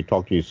evening ahead. We'll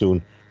talk to you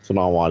soon.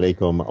 Assalamu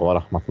alaikum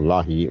wa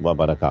rahmatullahi wa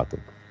barakatuh.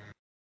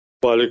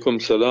 Wa alaikum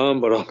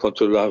salam wa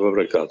rahmatullahi wa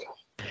barakatuh.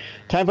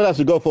 Time for us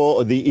to go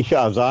for the Isha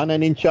Azan,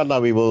 and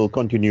inshallah we will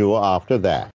continue after that.